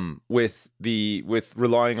problem with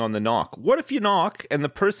relying on the knock. What if you knock and the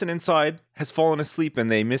person inside has fallen asleep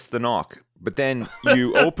and they missed the knock, but then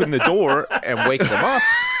you open the door and wake them up,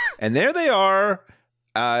 and there they are,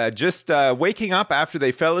 just waking up after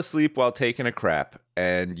they fell asleep while taking a crap,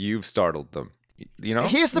 and you've startled them. You know.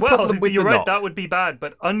 Here's the problem with the knock. That would be bad,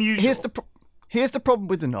 but unusual. Here's the problem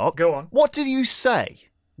with the knock. Go on. What do you say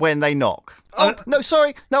when they knock? No,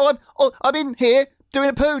 sorry. No, I'm in here doing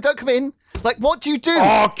a poo. Don't come in. Like, what do you do?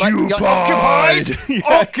 Occupied.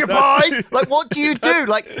 Occupied. Like, what do you do?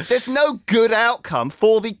 Like, there's no good outcome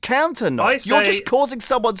for the counter knock. You're just causing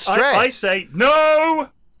someone stress. I say no.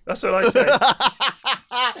 That's what I say.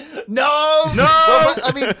 No. Well,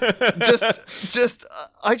 I mean,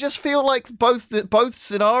 I just feel like both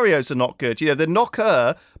scenarios are not good. You know, the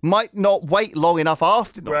knocker might not wait long enough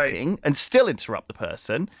after knocking and still interrupt the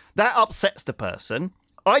person. That upsets the person.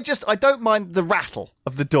 I don't mind the rattle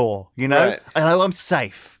of the door, you know? Right. I know I'm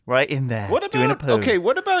safe right in there doing a poo. Okay,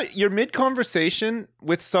 what about your mid-conversation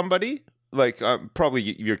with somebody? Like, probably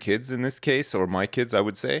your kids in this case, or my kids, I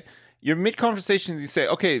would say. Your mid-conversation, you say,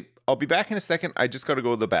 okay, I'll be back in a second. I just got to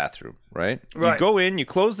go to the bathroom, right? You go in, you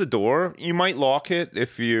close the door. You might lock it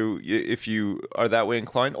if you are that way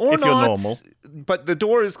inclined, or if not. You're normal. But the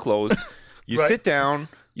door is closed. You sit down.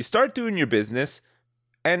 You start doing your business.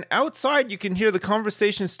 And outside, you can hear the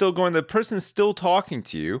conversation still going. The person's still talking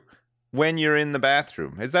to you when you're in the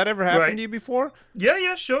bathroom. Has that ever happened to you before?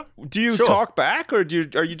 Yeah, sure. Do you talk back, or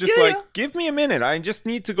are you just give me a minute? I just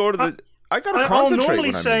need to go to the... I got to concentrate. I'll normally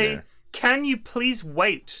when I'm say, in there. can you please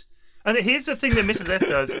wait? And here's the thing that Mrs. F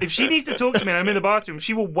does. If she needs to talk to me and I'm in the bathroom,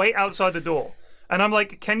 she will wait outside the door. And I'm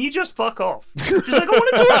like, can you just fuck off? She's like, I want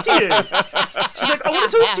to talk to you. She's like, I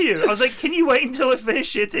want to talk to you. I was like, can you wait until I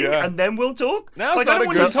finish shitting and then we'll talk? Now's like, not I don't a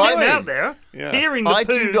want good you sitting time. out there, hearing the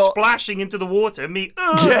poo splashing into the water, me,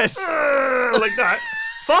 like that.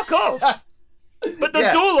 Fuck off. But the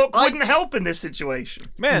door lock wouldn't help in this situation.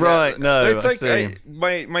 Man, no, it's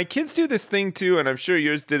like my kids do this thing too, and I'm sure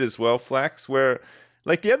yours did as well, Flax, where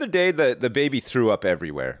like the other day the baby threw up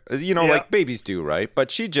everywhere. You know, like babies do, right?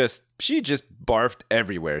 But she just barfed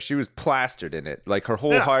everywhere. She was plastered in it, like her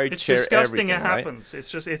whole high chair. It's disgusting. Everything, it happens.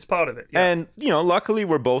 Right? It's part of it. Yeah. And you know, luckily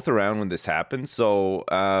we're both around when this happened. So,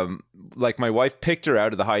 like my wife picked her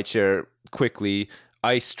out of the high chair quickly.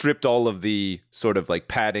 I stripped all of the sort of like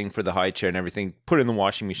padding for the high chair and everything, put it in the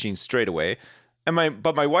washing machine straight away.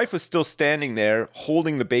 But my wife was still standing there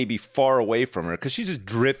holding the baby far away from her because she's just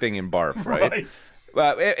dripping in barf, right?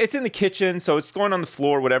 It's in the kitchen, so it's going on the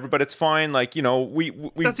floor, whatever, but it's fine. Like, you know, we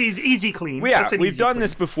that's easy clean. We've done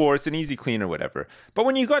this before. It's an easy clean or whatever. But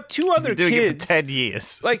when you got two other kids, doing it for 10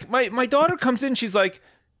 years. Like my daughter comes in, she's like,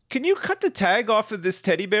 "Can you cut the tag off of this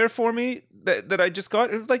teddy bear for me that I just got?"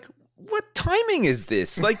 And like, what timing is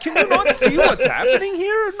this? Like, can you not see what's happening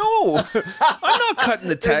here? No, I'm not cutting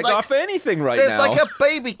the tag off anything right now. There's like a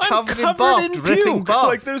baby covered in barf, dripping barf.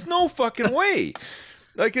 Like, there's no fucking way.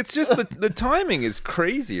 Like, it's just the timing is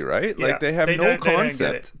crazy, right? Like, they have no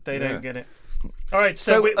concept. They don't get it. All right,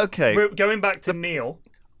 so we're going back to Neil.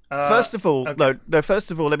 First of all, first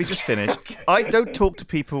of all, let me just finish. I don't talk to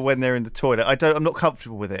people when they're in the toilet. I'm not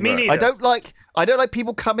comfortable with it. Me neither. I don't like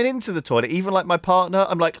people coming into the toilet, even like my partner.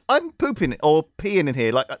 I'm like, I'm pooping or peeing in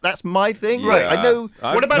here. Like, that's my thing. Right. I know.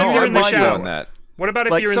 What about if you're in the shower? What about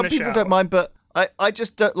if you're in the shower? Some people don't mind, but I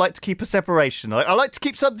just don't like to keep a separation. I like to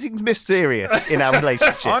keep something mysterious in our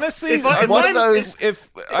relationship. Honestly, if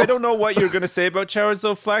I don't know what you're going to say about showers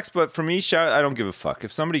though, Flax, but for me, I don't give a fuck.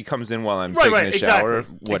 If somebody comes in while I'm taking a shower,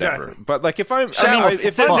 whatever. Exactly. But like if I'm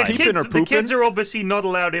peeping or pooping, the kids are obviously not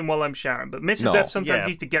allowed in while I'm showering. But Mrs. F sometimes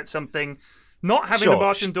needs to get something. Not having the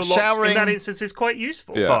bathroom door locked in that instance is quite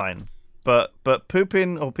useful. Yeah. Fine. But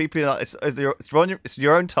pooping or peeping, it's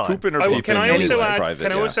your own time. Pooping or peeping. Can I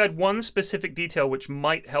also add one specific detail which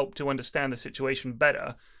might help to understand the situation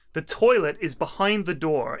better? The toilet is behind the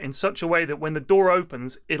door in such a way that when the door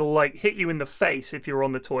opens, it'll like hit you in the face if you're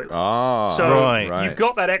on the toilet. You've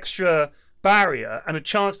got that extra barrier and a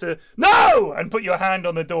chance to and put your hand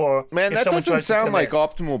on the door. Man, that doesn't sound like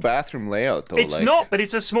optimal bathroom layout though. It's not, but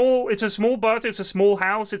it's a small bathroom. It's a small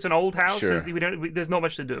house. It's an old house. Sure. There's not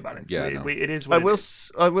much to do about it. Yeah, it is. I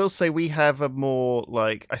will say we have a more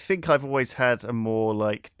like, I think I've always had a more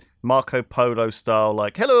like Marco Polo style,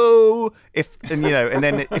 like hello. And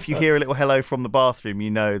then if you hear a little hello from the bathroom, you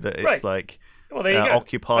know that it's like. Well, there you go.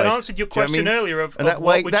 Occupied. I answered your question earlier and that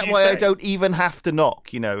way I don't even have to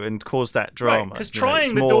knock, and cause that drama. Because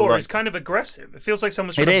trying the door is kind of aggressive. It feels like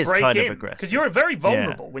someone's trying to break in. Because you're very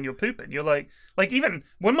vulnerable when you're pooping. You're like even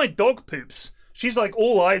when my dog poops, she's like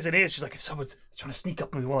all eyes and ears. She's like, if someone's trying to sneak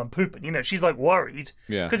up on me while I'm pooping, she's like worried.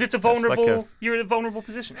 Yeah. Because it's a vulnerable, you're in a vulnerable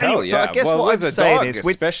position. Hell yeah. So I guess what I'm saying is,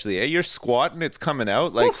 especially, you're squatting, it's coming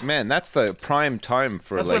out. Like, man, that's the prime time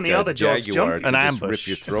for that's like when the a other jaguar to an just ambush. rip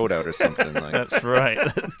your throat out or something. Like. That's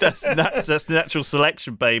right. That's natural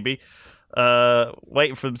selection, baby.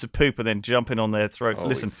 Waiting for them to poop and then jumping on their throat. Holy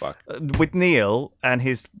Listen, fuck. With Neil and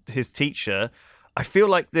his teacher, I feel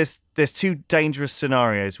like there's two dangerous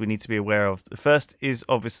scenarios we need to be aware of. The first is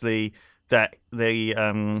obviously that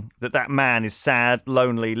that man is sad,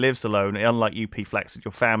 lonely, lives alone, unlike you, P-Flax, with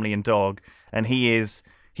your family and dog, and he's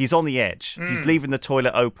on the edge. He's leaving the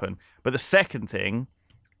toilet open. But the second thing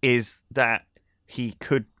is that he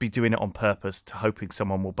could be doing it on purpose, hoping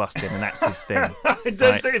someone will bust in, and that's his thing. Right?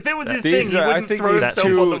 If it was his thing, he wouldn't throw himself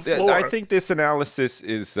on the floor. I think this analysis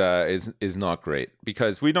is not great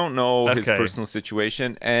because we don't know his personal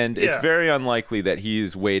situation, and it's very unlikely that he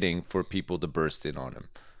is waiting for people to burst in on him.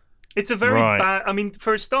 It's a very bad. I mean,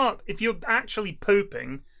 for a start, if you're actually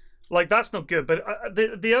pooping, like that's not good. But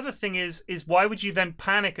the other thing is why would you then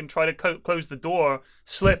panic and try to close the door,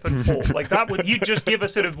 slip and fall? Like that would you just give a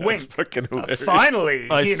sort of wink? That's fucking hilarious. Finally,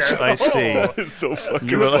 I see. It's so fucking.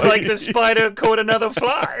 It's like the spider caught another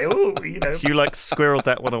fly. Ooh, You like squirreled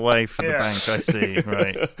that one away from the bank. I see.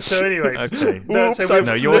 Right. So anyway, okay. No,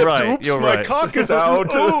 you're right. Oops, you're my right. cock is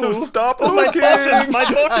out. Stop looking. My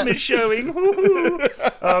bottom is showing.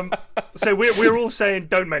 So we're all saying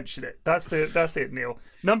don't mention it. That's it, Neil.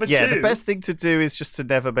 Number two. Yeah, the best thing to do is just to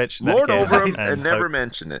never mention that Lord again. over him and never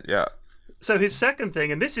mention it. Yeah. So his second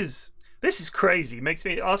thing, and this is crazy, makes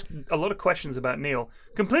me ask a lot of questions about Neil.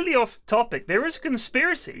 Completely off topic. There is a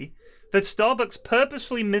conspiracy that Starbucks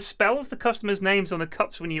purposefully misspells the customers' names on the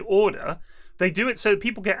cups when you order. They do it so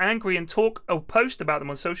people get angry and talk or post about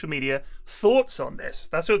them on social media. Thoughts on this?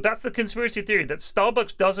 That's the conspiracy theory, that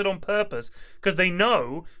Starbucks does it on purpose because they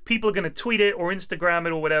know people are going to tweet it or Instagram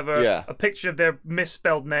it or whatever, a picture of their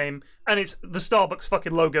misspelled name, and it's the Starbucks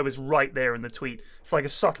fucking logo is right there in the tweet. It's like a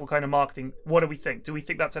subtle kind of marketing. What do we think? Do we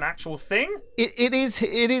think that's an actual thing? It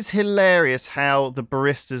is hilarious how the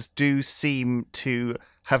baristas do seem to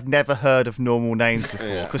have never heard of normal names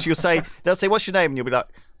before. Because they'll say, what's your name? And you'll be like,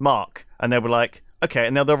 Mark. And they'll be like, okay.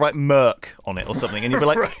 And they'll write Merc on it or something. And you'll be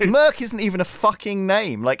like, Merc isn't even a fucking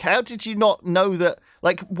name. Like, how did you not know that?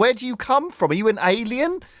 Like, where do you come from? Are you an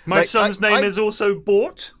alien? My son's name is also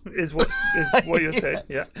Bort, is what you're saying.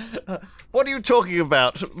 Yeah. What are you talking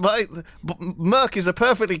about? Merc is a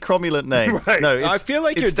perfectly cromulent name. Right. No, I feel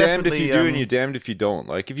like you're damned if you do and you're damned if you don't.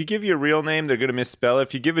 Like, if you give your real name, they're going to misspell it.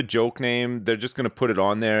 If you give a joke name, they're just going to put it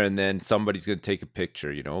on there and then somebody's going to take a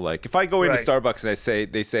picture, Like, if I go into Starbucks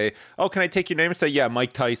and they say, oh, can I take your name? I say, yeah,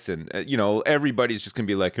 Mike Tyson. Everybody's just going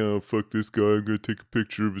to be like, oh, fuck this guy. I'm going to take a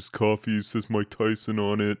picture of his coffee. It says Mike Tyson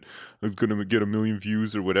on it. I'm going to get 1 million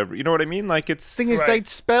views or whatever. You know what I mean? Like, it's... The thing is, they'd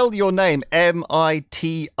spell your name Mitison. Do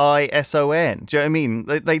you know what I mean?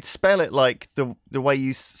 They'd spell it like the way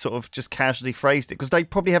you sort of just casually phrased it, because they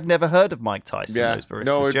probably have never heard of Mike Tyson. Yeah. Those baristas.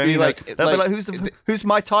 No, it'd be like, they'll be like, who's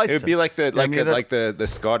Mike Tyson? It'd be like the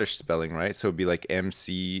Scottish spelling, right? So it'd be like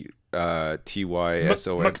McTyson.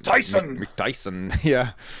 McTyson.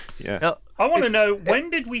 Yeah. I want to know, when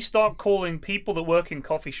did we start calling people that work in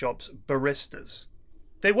coffee shops baristas?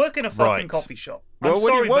 They work in a fucking coffee shop. I'm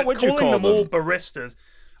sorry, but calling them all baristas.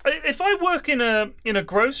 If I work in a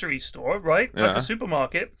grocery store, right, like a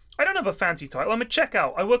supermarket, I don't have a fancy title. I'm a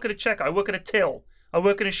checkout. I work at a checkout. I work at a till. I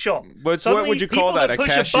work in a shop. But what would you call that? A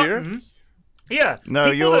cashier?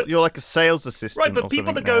 No, you're like a sales assistant. Right, but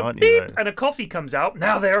people that go beep and a coffee comes out,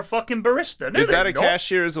 now they're a fucking barista. No, is that a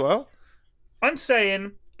cashier as well? I'm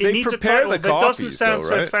saying it needs a title that doesn't sound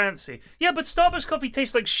so fancy. Yeah, but Starbucks coffee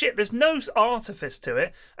tastes like shit. There's no artifice to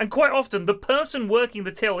it. And quite often, the person working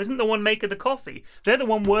the till isn't the one making the coffee. They're the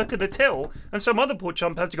one working the till. And some other poor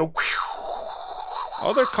chump has to go...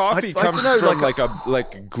 All their coffee comes from like a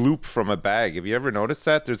gloop from a bag. Have you ever noticed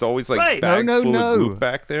that? There's always like bags full of gloop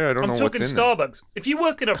back there. I don't know what's in there. I'm talking Starbucks. If you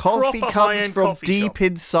work at a coffee proper comes high-end from coffee deep shop,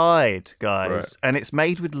 inside, guys, and it's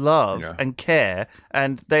made with love and care.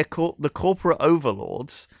 And they're the corporate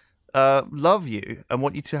overlords love you and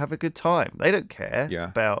want you to have a good time. They don't care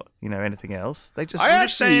about anything else. They just I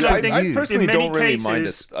personally don't really mind a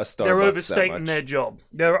Starbucks. They're overstating their job.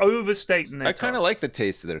 They're overstating their. I kind of like the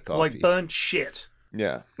taste of their coffee, like burnt shit.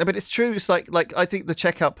 Yeah. No, but it's true. It's like I think the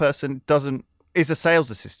checkout person is a sales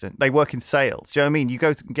assistant. They work in sales. Do you know what I mean? You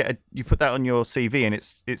go to you put that on your CV, and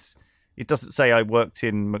it doesn't say I worked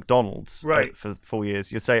in McDonald's for 4 years.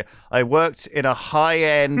 You say I worked in a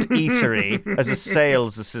high-end eatery as a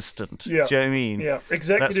sales assistant. Yeah. Do you know what I mean? Yeah,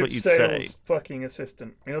 executive That's what you'd sales say. fucking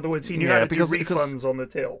assistant. In other words, he knew how to do refunds on the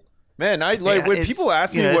till. Man, I like when people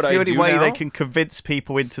ask me what I do. It's the only way they can convince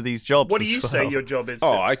people into these jobs. What do you say your job is?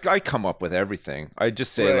 Oh, I come up with everything. I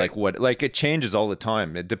just say like it changes all the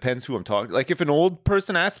time. It depends who I'm talking. Like if an old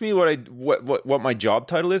person asks me what my job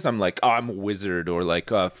title is, I'm like, oh, I'm a wizard, or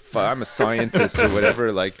like I'm a scientist or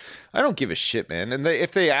whatever. Like I don't give a shit, man. And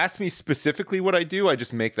if they ask me specifically what I do, I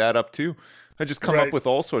just make that up too. I just come up with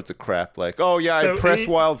all sorts of crap, like, oh yeah, I press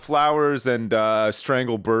wildflowers and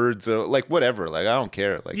strangle birds, or like whatever. Like I don't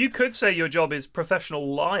care. Like you could say your job is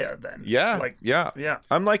professional liar, then. Yeah, like, yeah.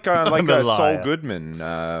 I'm like a Saul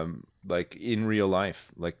Goodman, like in real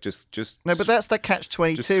life, like just. No, but that's the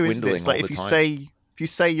catch-22, isn't it? It's like if you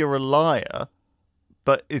say you're a liar,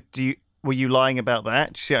 but were you lying about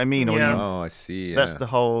that? Do you see what I mean? Oh, I see. Yeah. That's the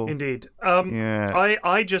whole... Indeed.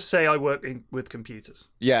 I just say I work with computers.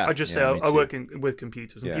 Yeah. I just say I work with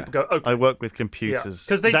computers. And people go, okay. I work with computers.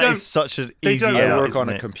 Because that is such an easy out, I work on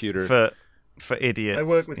a computer. For idiots. I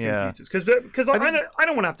work with computers. Because I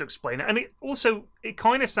don't want to have to explain it. And it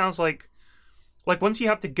kind of sounds like once you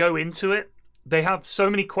have to go into it, they have so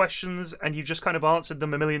many questions and you've just kind of answered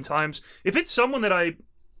them a million times. If it's someone that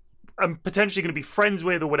I'm potentially going to be friends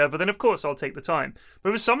with or whatever, then of course I'll take the time. But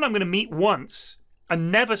if it's someone I'm going to meet once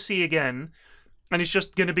and never see again, and it's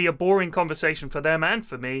just going to be a boring conversation for them and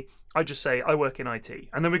for me, I just say I work in IT,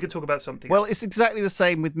 and then we could talk about something else. It's exactly the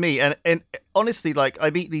same with me, and honestly, like I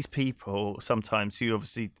meet these people sometimes who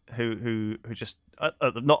obviously who just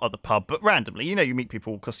not at the pub, but randomly. You meet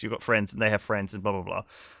people because you've got friends and they have friends and blah blah blah.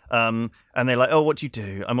 And they're like, oh, what do you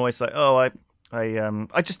do? I'm always like, oh, I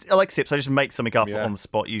like Sips. I just make something up on the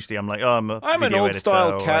spot. Usually, I'm like, oh, I'm an old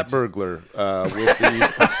style cat burglar with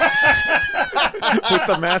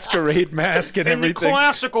the masquerade mask and everything. In the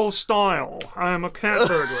classical style, I'm a cat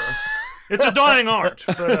burglar. It's a dying art,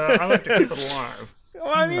 but I like to keep it alive. Well,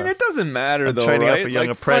 I mean, it doesn't matter though, training right? up a young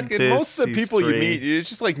apprentice. Most of the people you meet, you're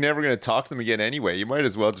just like never going to talk to them again anyway. You might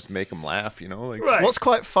as well just make them laugh, Like, What's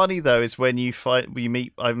quite funny though is when you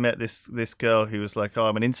meet. I met this girl who was like, "Oh,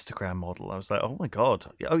 I'm an Instagram model." I was like, "Oh my god,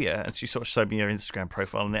 oh yeah!" And she sort of showed me her Instagram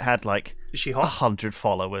profile, and it had like 100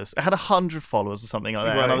 followers. It had 100 followers or something like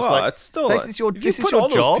that. Right. And I was like, it's still "This is your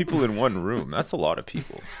job." Those people in one room. That's a lot of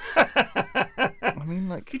people. I mean,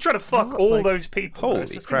 like, you try to fuck all those people.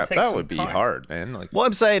 Holy crap, that would be hard, man. Like, what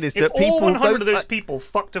I'm saying is that if all 100 of those people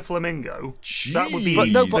fucked a flamingo, that would be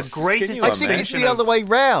the greatest. I think it's the other way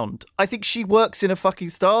round. I think she works in a fucking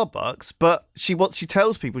Starbucks, but she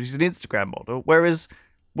tells people she's an Instagram model, whereas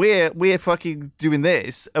we're fucking doing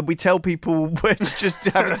this, and we tell people we're just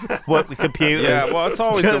having to work with computers. Yeah, well, it's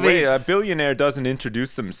always the way. A billionaire doesn't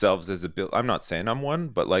introduce themselves as a I'm not saying I'm one,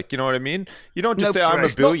 but like, you know what I mean? You don't just say I'm a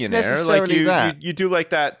billionaire. Like you do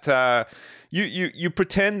like that. You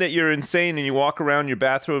pretend that you're insane and you walk around your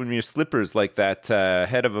bathroom in your slippers like that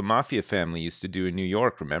head of a mafia family used to do in New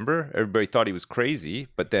York. Remember? Everybody thought he was crazy,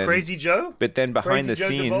 but then Crazy Joe. But then behind the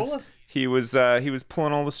scenes, he was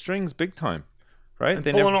pulling all the strings big time. Right?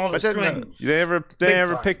 They never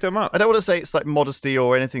picked him up. I don't want to say it's like modesty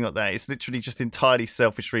or anything like that. It's literally just entirely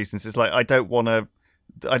selfish reasons. It's like I don't want to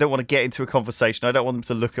get into a conversation. I don't want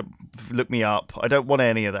them to look me up. I don't want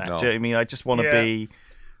any of that. No. Do you know what I mean? I just want to be.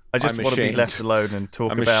 I just want to be left alone and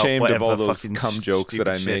talk about whatever. I'm ashamed of all those cum jokes that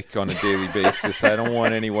I make on a daily basis. I don't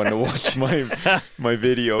want anyone to watch my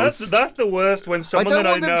videos. That's the worst when someone I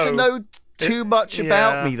don't want them to know too much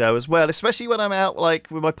about me though, as well. Especially when I'm out like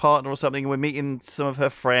with my partner or something, and we're meeting some of her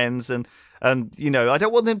friends, and I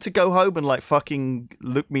don't want them to go home and like fucking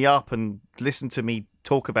look me up and listen to me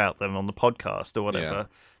talk about them on the podcast or whatever. Yeah.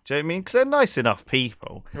 Do you know what I mean? Because they're nice enough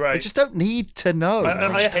people. Right. They just don't need to know.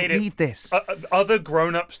 I hate don't need this. Other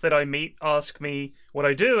grown-ups that I meet ask me what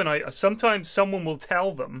I do, and sometimes someone will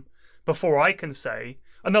tell them before I can say,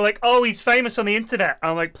 and they're like, "Oh, he's famous on the internet."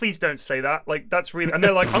 I'm like, "Please don't say that. Like, that's really..." And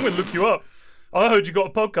they're like, "I'm going to look you up. I heard you got a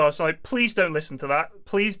podcast." I'm like, "Please don't listen to that.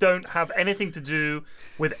 Please don't have anything to do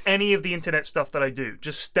with any of the internet stuff that I do.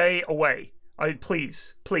 Just stay away.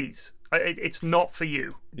 Please. It's not for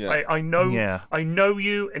you. Yeah. I know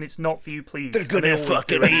you, and it's not for you, please." They're gonna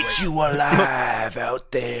fucking eat you alive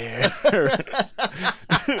out there.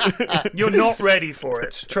 You're not ready for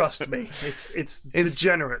it. Trust me. It's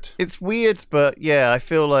degenerate. It's weird, but yeah, I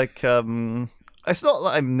feel like it's not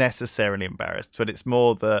that I'm necessarily embarrassed, but it's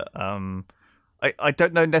more that I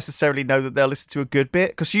don't necessarily know that they'll listen to a good bit,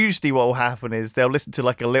 because usually what will happen is they'll listen to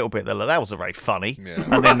like a little bit. They're like, "That wasn't very funny,"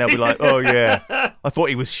 and then they'll be like, "Oh yeah, I thought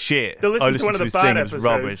he was shit." They'll listen to one of the bad episodes.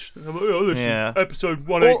 Rubbish. Episode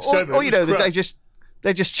 187. Or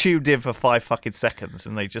they just tuned in for 5 fucking seconds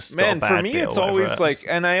and they just got a bad for me bit it's always like,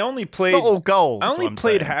 and I only played. It's not all gold. I only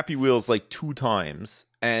played Happy Wheels like 2 times.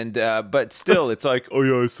 And but still, it's like, oh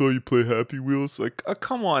yeah, I saw you play Happy Wheels. Like,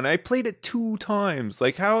 come on, I played it 2 times.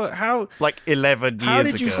 Like how like 11 years ago. How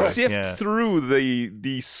did you sift through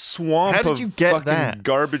the swamp of fucking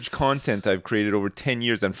garbage content I've created over 10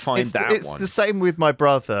 years and find it's one? It's the same with my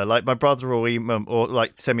brother. Like my brother will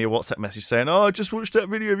like send me a WhatsApp message saying, "Oh, I just watched that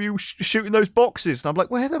video of you shooting those boxes," and I'm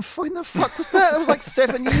like, "Where the fuck was that? That was like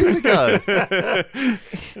 7 years ago."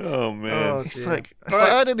 Oh man, it's like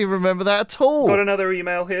I don't even remember that at all. Got another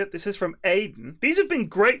email here. This is from Aiden. These have been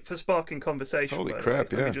great for sparking conversation. Holy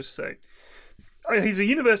crap, Let me just say. He's a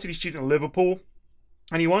university student in Liverpool,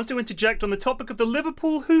 and he wants to interject on the topic of the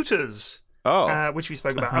Liverpool Hooters, which we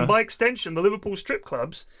spoke about, and by extension, the Liverpool strip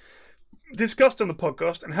clubs discussed on the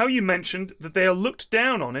podcast, and how you mentioned that they are looked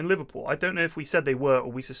down on in Liverpool. I don't know if we said they were or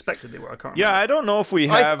we suspected they were. I can't remember. Yeah, I don't know if we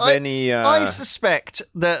have any... I suspect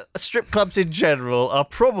that strip clubs in general are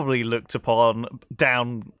probably looked upon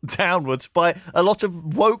downwards by a lot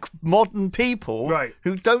of woke modern people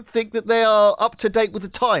who don't think that they are up to date with the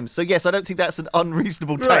times. So yes, I don't think that's an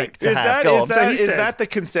unreasonable take to have. Is that the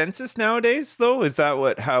consensus nowadays, though? Is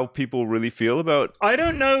that how people really feel about... I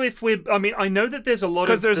don't know if we're... I mean, I know that there's a lot of...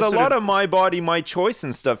 Because there's a lot of my body, my choice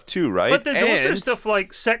and stuff too, right? But there's also stuff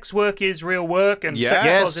like sex work is real work and sex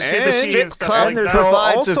positivity the strip and stuff club like that.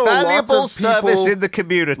 provides a valuable service in the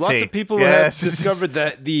community. Lots of people have discovered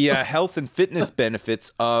that the health and fitness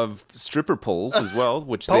benefits of stripper poles as well,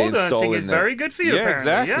 which they install in is very good for you. Yeah,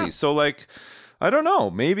 exactly. Yeah. So like, I don't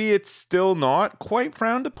know. Maybe it's still not quite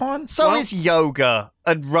frowned upon. So is yoga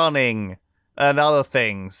and running and other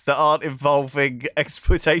things that aren't involving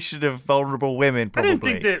exploitation of vulnerable women. Probably. I don't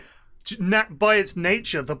think that. By its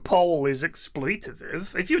nature, the pole is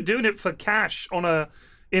exploitative. If you're doing it for cash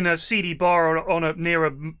in a seedy bar or near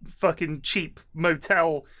a fucking cheap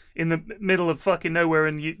motel in the middle of fucking nowhere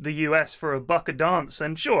in the US for $1 a dance,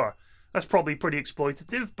 then sure, that's probably pretty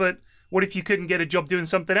exploitative. But what if you couldn't get a job doing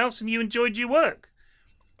something else and you enjoyed your work?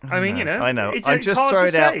 I mean, you know, I know. It's, I'm it's just hard throwing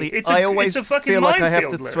to say. out the. I always feel like I have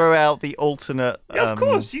to throw out the alternate of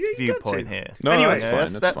course, you viewpoint here. No, anyway,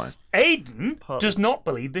 that's fine. Aiden does not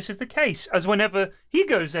believe this is the case, as whenever he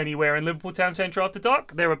goes anywhere in Liverpool town centre after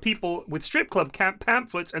dark, there are people with strip club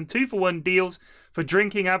pamphlets and 2-for-1 deals for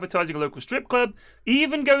drinking, advertising a local strip club,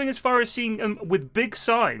 even going as far as seeing them with big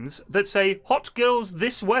signs that say "Hot Girls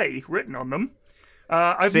This Way" written on them.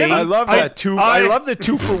 I love that I love the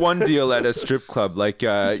 2-for-1 deal at a strip club. Like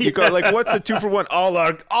you got like, what's the 2-for-1? All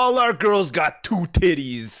our girls got 2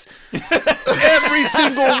 titties. Every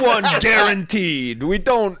single one guaranteed. We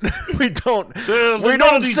don't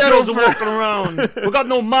settle for walking around. We got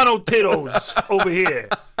no mono tittos over here.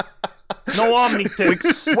 No omni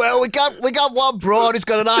tits. Well, we got one broad who's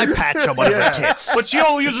got an eye patch on one of her tits. But she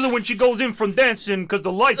only uses it when she goes in from dancing because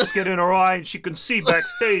the lights get in her eye and she can see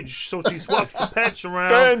backstage, so she swaps the patch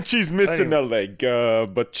around. And she's missing a leg,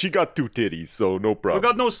 but she got 2 titties, so no problem. We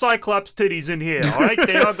got no Cyclops titties in here, all right?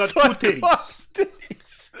 They all got 2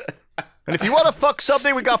 titties. And if you want to fuck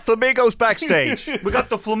something, we got flamingos backstage. We got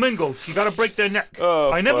the flamingos. You got to break their neck.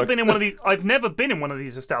 I've never been in one of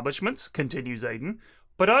these establishments, continues Aiden.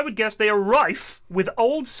 But I would guess they are rife with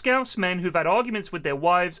old Scouse men who've had arguments with their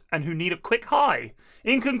wives and who need a quick high.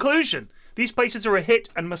 In conclusion, these places are a hit,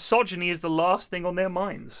 and misogyny is the last thing on their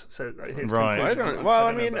minds. So, right.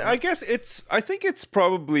 I think it's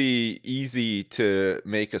probably easy to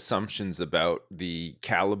make assumptions about the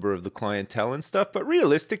caliber of the clientele and stuff, but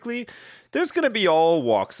realistically, there's going to be all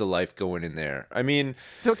walks of life going in there. I mean,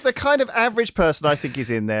 the kind of average person I think is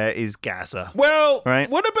in there is Gaza. Well, right?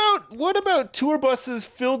 What about tour buses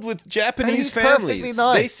filled with Japanese Nice. families?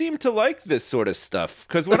 They seem to like this sort of stuff.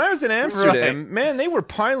 Because when I was in Amsterdam, man, they were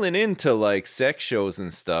piling into like sex shows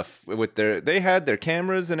and stuff with they had their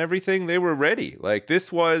cameras and everything. They were ready. Like this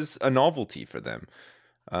was a novelty for them.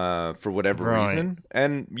 For whatever reason.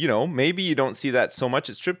 And, you know, maybe you don't see that so much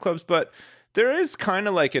at strip clubs, but there is kind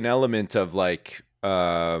of like an element of like,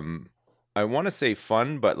 I want to say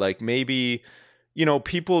fun, but like maybe, you know,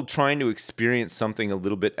 people trying to experience something a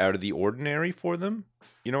little bit out of the ordinary for them.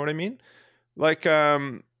 You know what I mean? Like,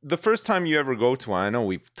 the first time you ever go to one, I know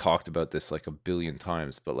we've talked about this like a billion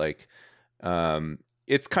times, but like,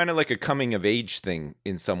 it's kind of like a coming of age thing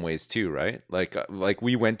in some ways too, right? Like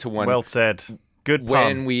we went to one. Well said. Good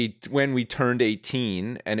pun. When we turned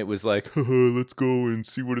 18 and it was like, let's go and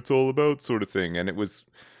see what it's all about sort of thing. And it was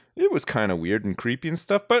kind of weird and creepy and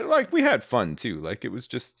stuff, but like we had fun too. Like it was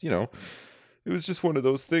just, you know, it was just one of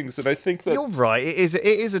those things. And I think that you're right. It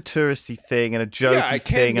is a touristy thing and a jokey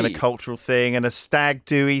thing and a cultural thing and a stag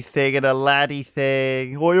doey thing and a laddie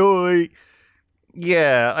thing. Oi oi.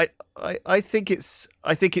 Yeah, I think it's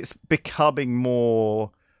becoming more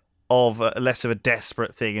of less of a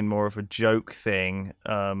desperate thing and more of a joke thing.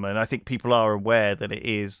 And I think people are aware that it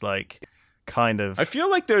is like kind of. I feel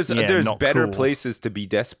like there's better places to be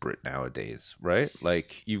desperate nowadays, right?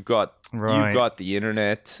 Like you've got the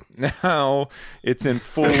internet now; it's in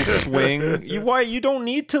full swing. You don't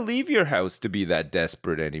need to leave your house to be that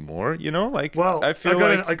desperate anymore. You know, like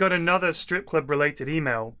I got another strip club related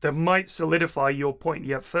email that might solidify your point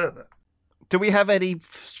yet further. Do we have any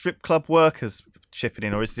strip club workers chipping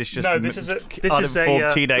in, or is this just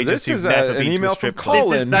uninformed teenagers who've never been to a strip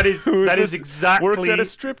club? That is exactly works at a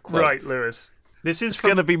strip club, right, Lewis. This is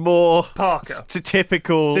going to be more Parker.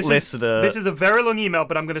 Typical listener. This is a very long email,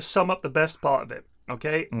 but I'm going to sum up the best part of it.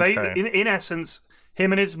 Okay. In essence,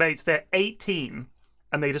 him and his mates, they're 18,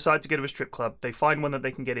 and they decide to go to a strip club. They find one that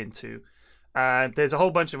they can get into, and there's a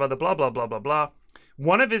whole bunch of other blah blah blah blah blah.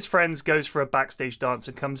 One of his friends goes for a backstage dance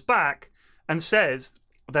and comes back and says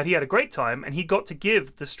that he had a great time and he got to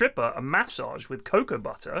give the stripper a massage with cocoa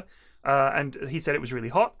butter, and he said it was really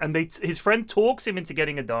hot, and his friend talks him into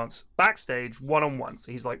getting a dance backstage one-on-one.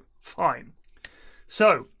 So he's like, fine.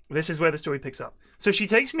 So this is where the story picks up. So she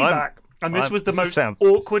takes me back, and this was the most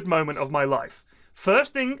awkward moment of my life.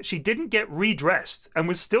 First thing, she didn't get redressed and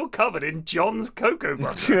was still covered in John's cocoa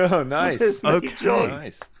butter. Oh, nice. Okay. John.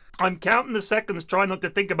 Nice. I'm counting the seconds, trying not to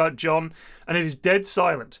think about John, and it is dead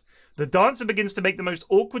silent. The dancer begins to make the most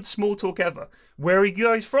awkward small talk ever. Where are you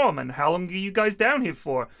guys from, and how long are you guys down here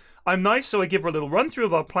for? I'm nice, so I give her a little run-through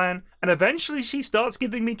of our plan, and eventually she starts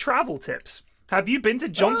giving me travel tips. Have you been to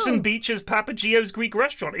Johnson Beach's Papageo's Greek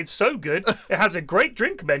restaurant? It's so good. It has a great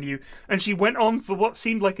drink menu. And she went on for what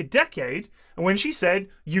seemed like a decade, and when she said,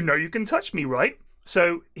 you know you can touch me, right?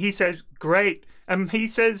 So he says, great. And he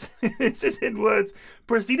says, this is in words,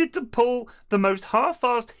 proceeded to pull the most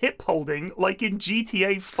half-assed hip-holding like in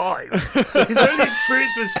GTA 5. So his only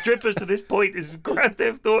experience with strippers to this point is Grand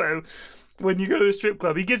Theft Auto. When you go to a strip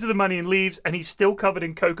club, he gives her the money and leaves, and he's still covered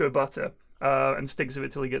in cocoa butter and stinks of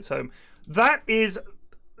it till he gets home. That is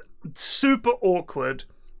super awkward.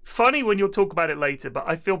 Funny when you'll talk about it later, but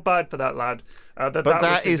I feel bad for that lad.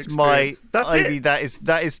 That is my. That's it.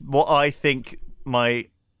 That is what I think. Like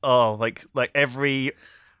every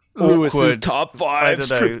Lewis's top 5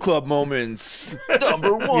 strip club moments.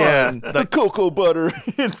 Number 1, the cocoa butter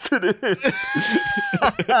incident.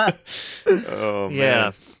 Oh man.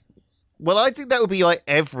 Yeah. Well, I think that would be like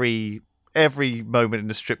every moment in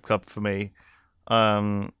the strip club for me.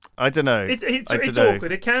 I don't know. It's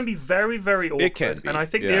awkward. It can be very, very awkward. It can be, and I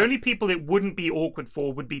think the only people it wouldn't be awkward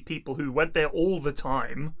for would be people who went there all the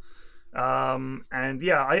time. And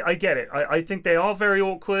yeah, I get it. I think they are very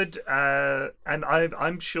awkward, and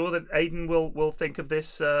I'm sure that Aiden will think of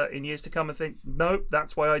this in years to come and think, nope,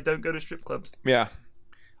 that's why I don't go to strip clubs. Yeah,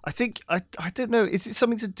 I think I don't know. Is it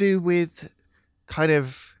something to do with kind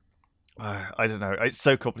of? I don't know. It's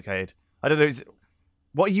so complicated. I don't know.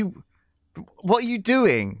 What are you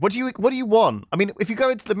doing? What do you want? I mean, if you go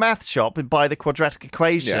into the math shop and buy the quadratic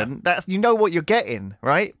equation, that you know what you're getting,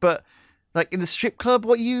 right? But like in the strip club,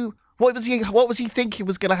 what was he thinking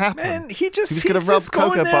was going to happen? Man, he was going to rub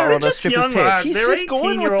cocoa butter on a stripper's tits. He's just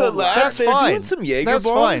going with the lads. They're doing some Jaeger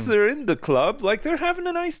bombs. They're in the club. Like, they're having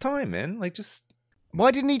a nice time, man. Like, just... Why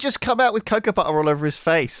didn't he just come out with cocoa butter all over his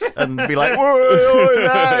face and be like, whoa,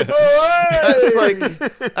 lads? That's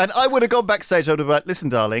like... And I would have gone backstage. I would have been like, listen,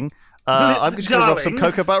 darling, I'm just going to rub some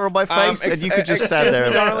cocoa butter on my face, and you could just stand there.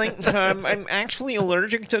 Darling, I'm actually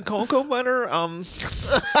allergic to cocoa butter.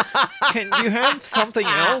 Can you have something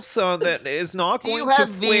else that is not going to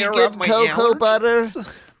flare up my cocoa allergies?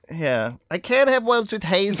 Butter? Yeah, I can't have ones with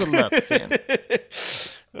hazelnuts in.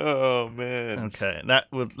 Oh man. Okay, that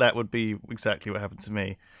would be exactly what happened to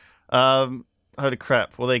me. Holy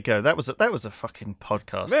crap! Well, there you go. That was a fucking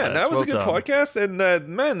podcast. Man, that was a good podcast, and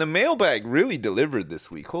man, the mailbag really delivered this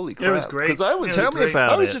week. Holy crap! It was great. Because I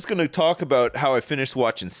was just going to talk about how I finished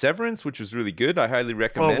watching Severance, which was really good. I highly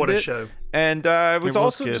recommend it. Oh, what a show! And I was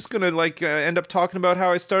also just going to end up talking about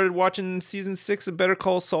how I started watching season 6 of Better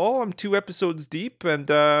Call Saul. I'm 2 episodes deep, and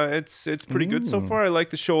it's pretty good so far. I like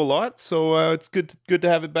the show a lot, so it's good to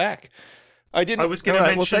have it back. I was going to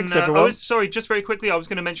mention. Well, thanks, everyone. Sorry, just very quickly. I was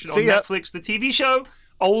going to mention on Netflix the TV show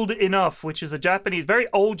Old Enough, which is a very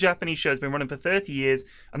old Japanese show. It's been running for 30 years,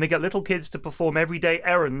 and they get little kids to perform everyday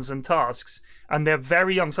errands and tasks. And they're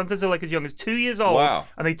very young. Sometimes they're like as young as 2 years old. Wow.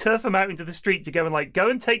 And they turf them out into the street to go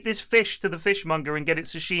and take this fish to the fishmonger and get it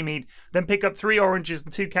sashimi'd. Then pick up 3 oranges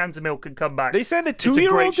and 2 cans of milk and come back. They send a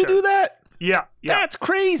 2-year-old to do that? Yeah. That's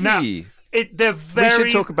crazy. Now, we should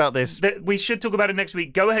talk about this. We should talk about it next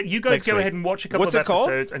week. Go ahead. You guys go ahead and watch a couple of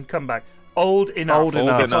episodes and come back. Old enough.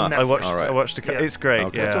 I watched it's great.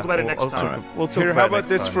 Okay. We'll talk about it next time. We'll talk about how about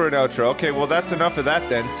this for an outro? Okay, well that's enough of that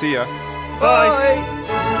then. See ya. Bye.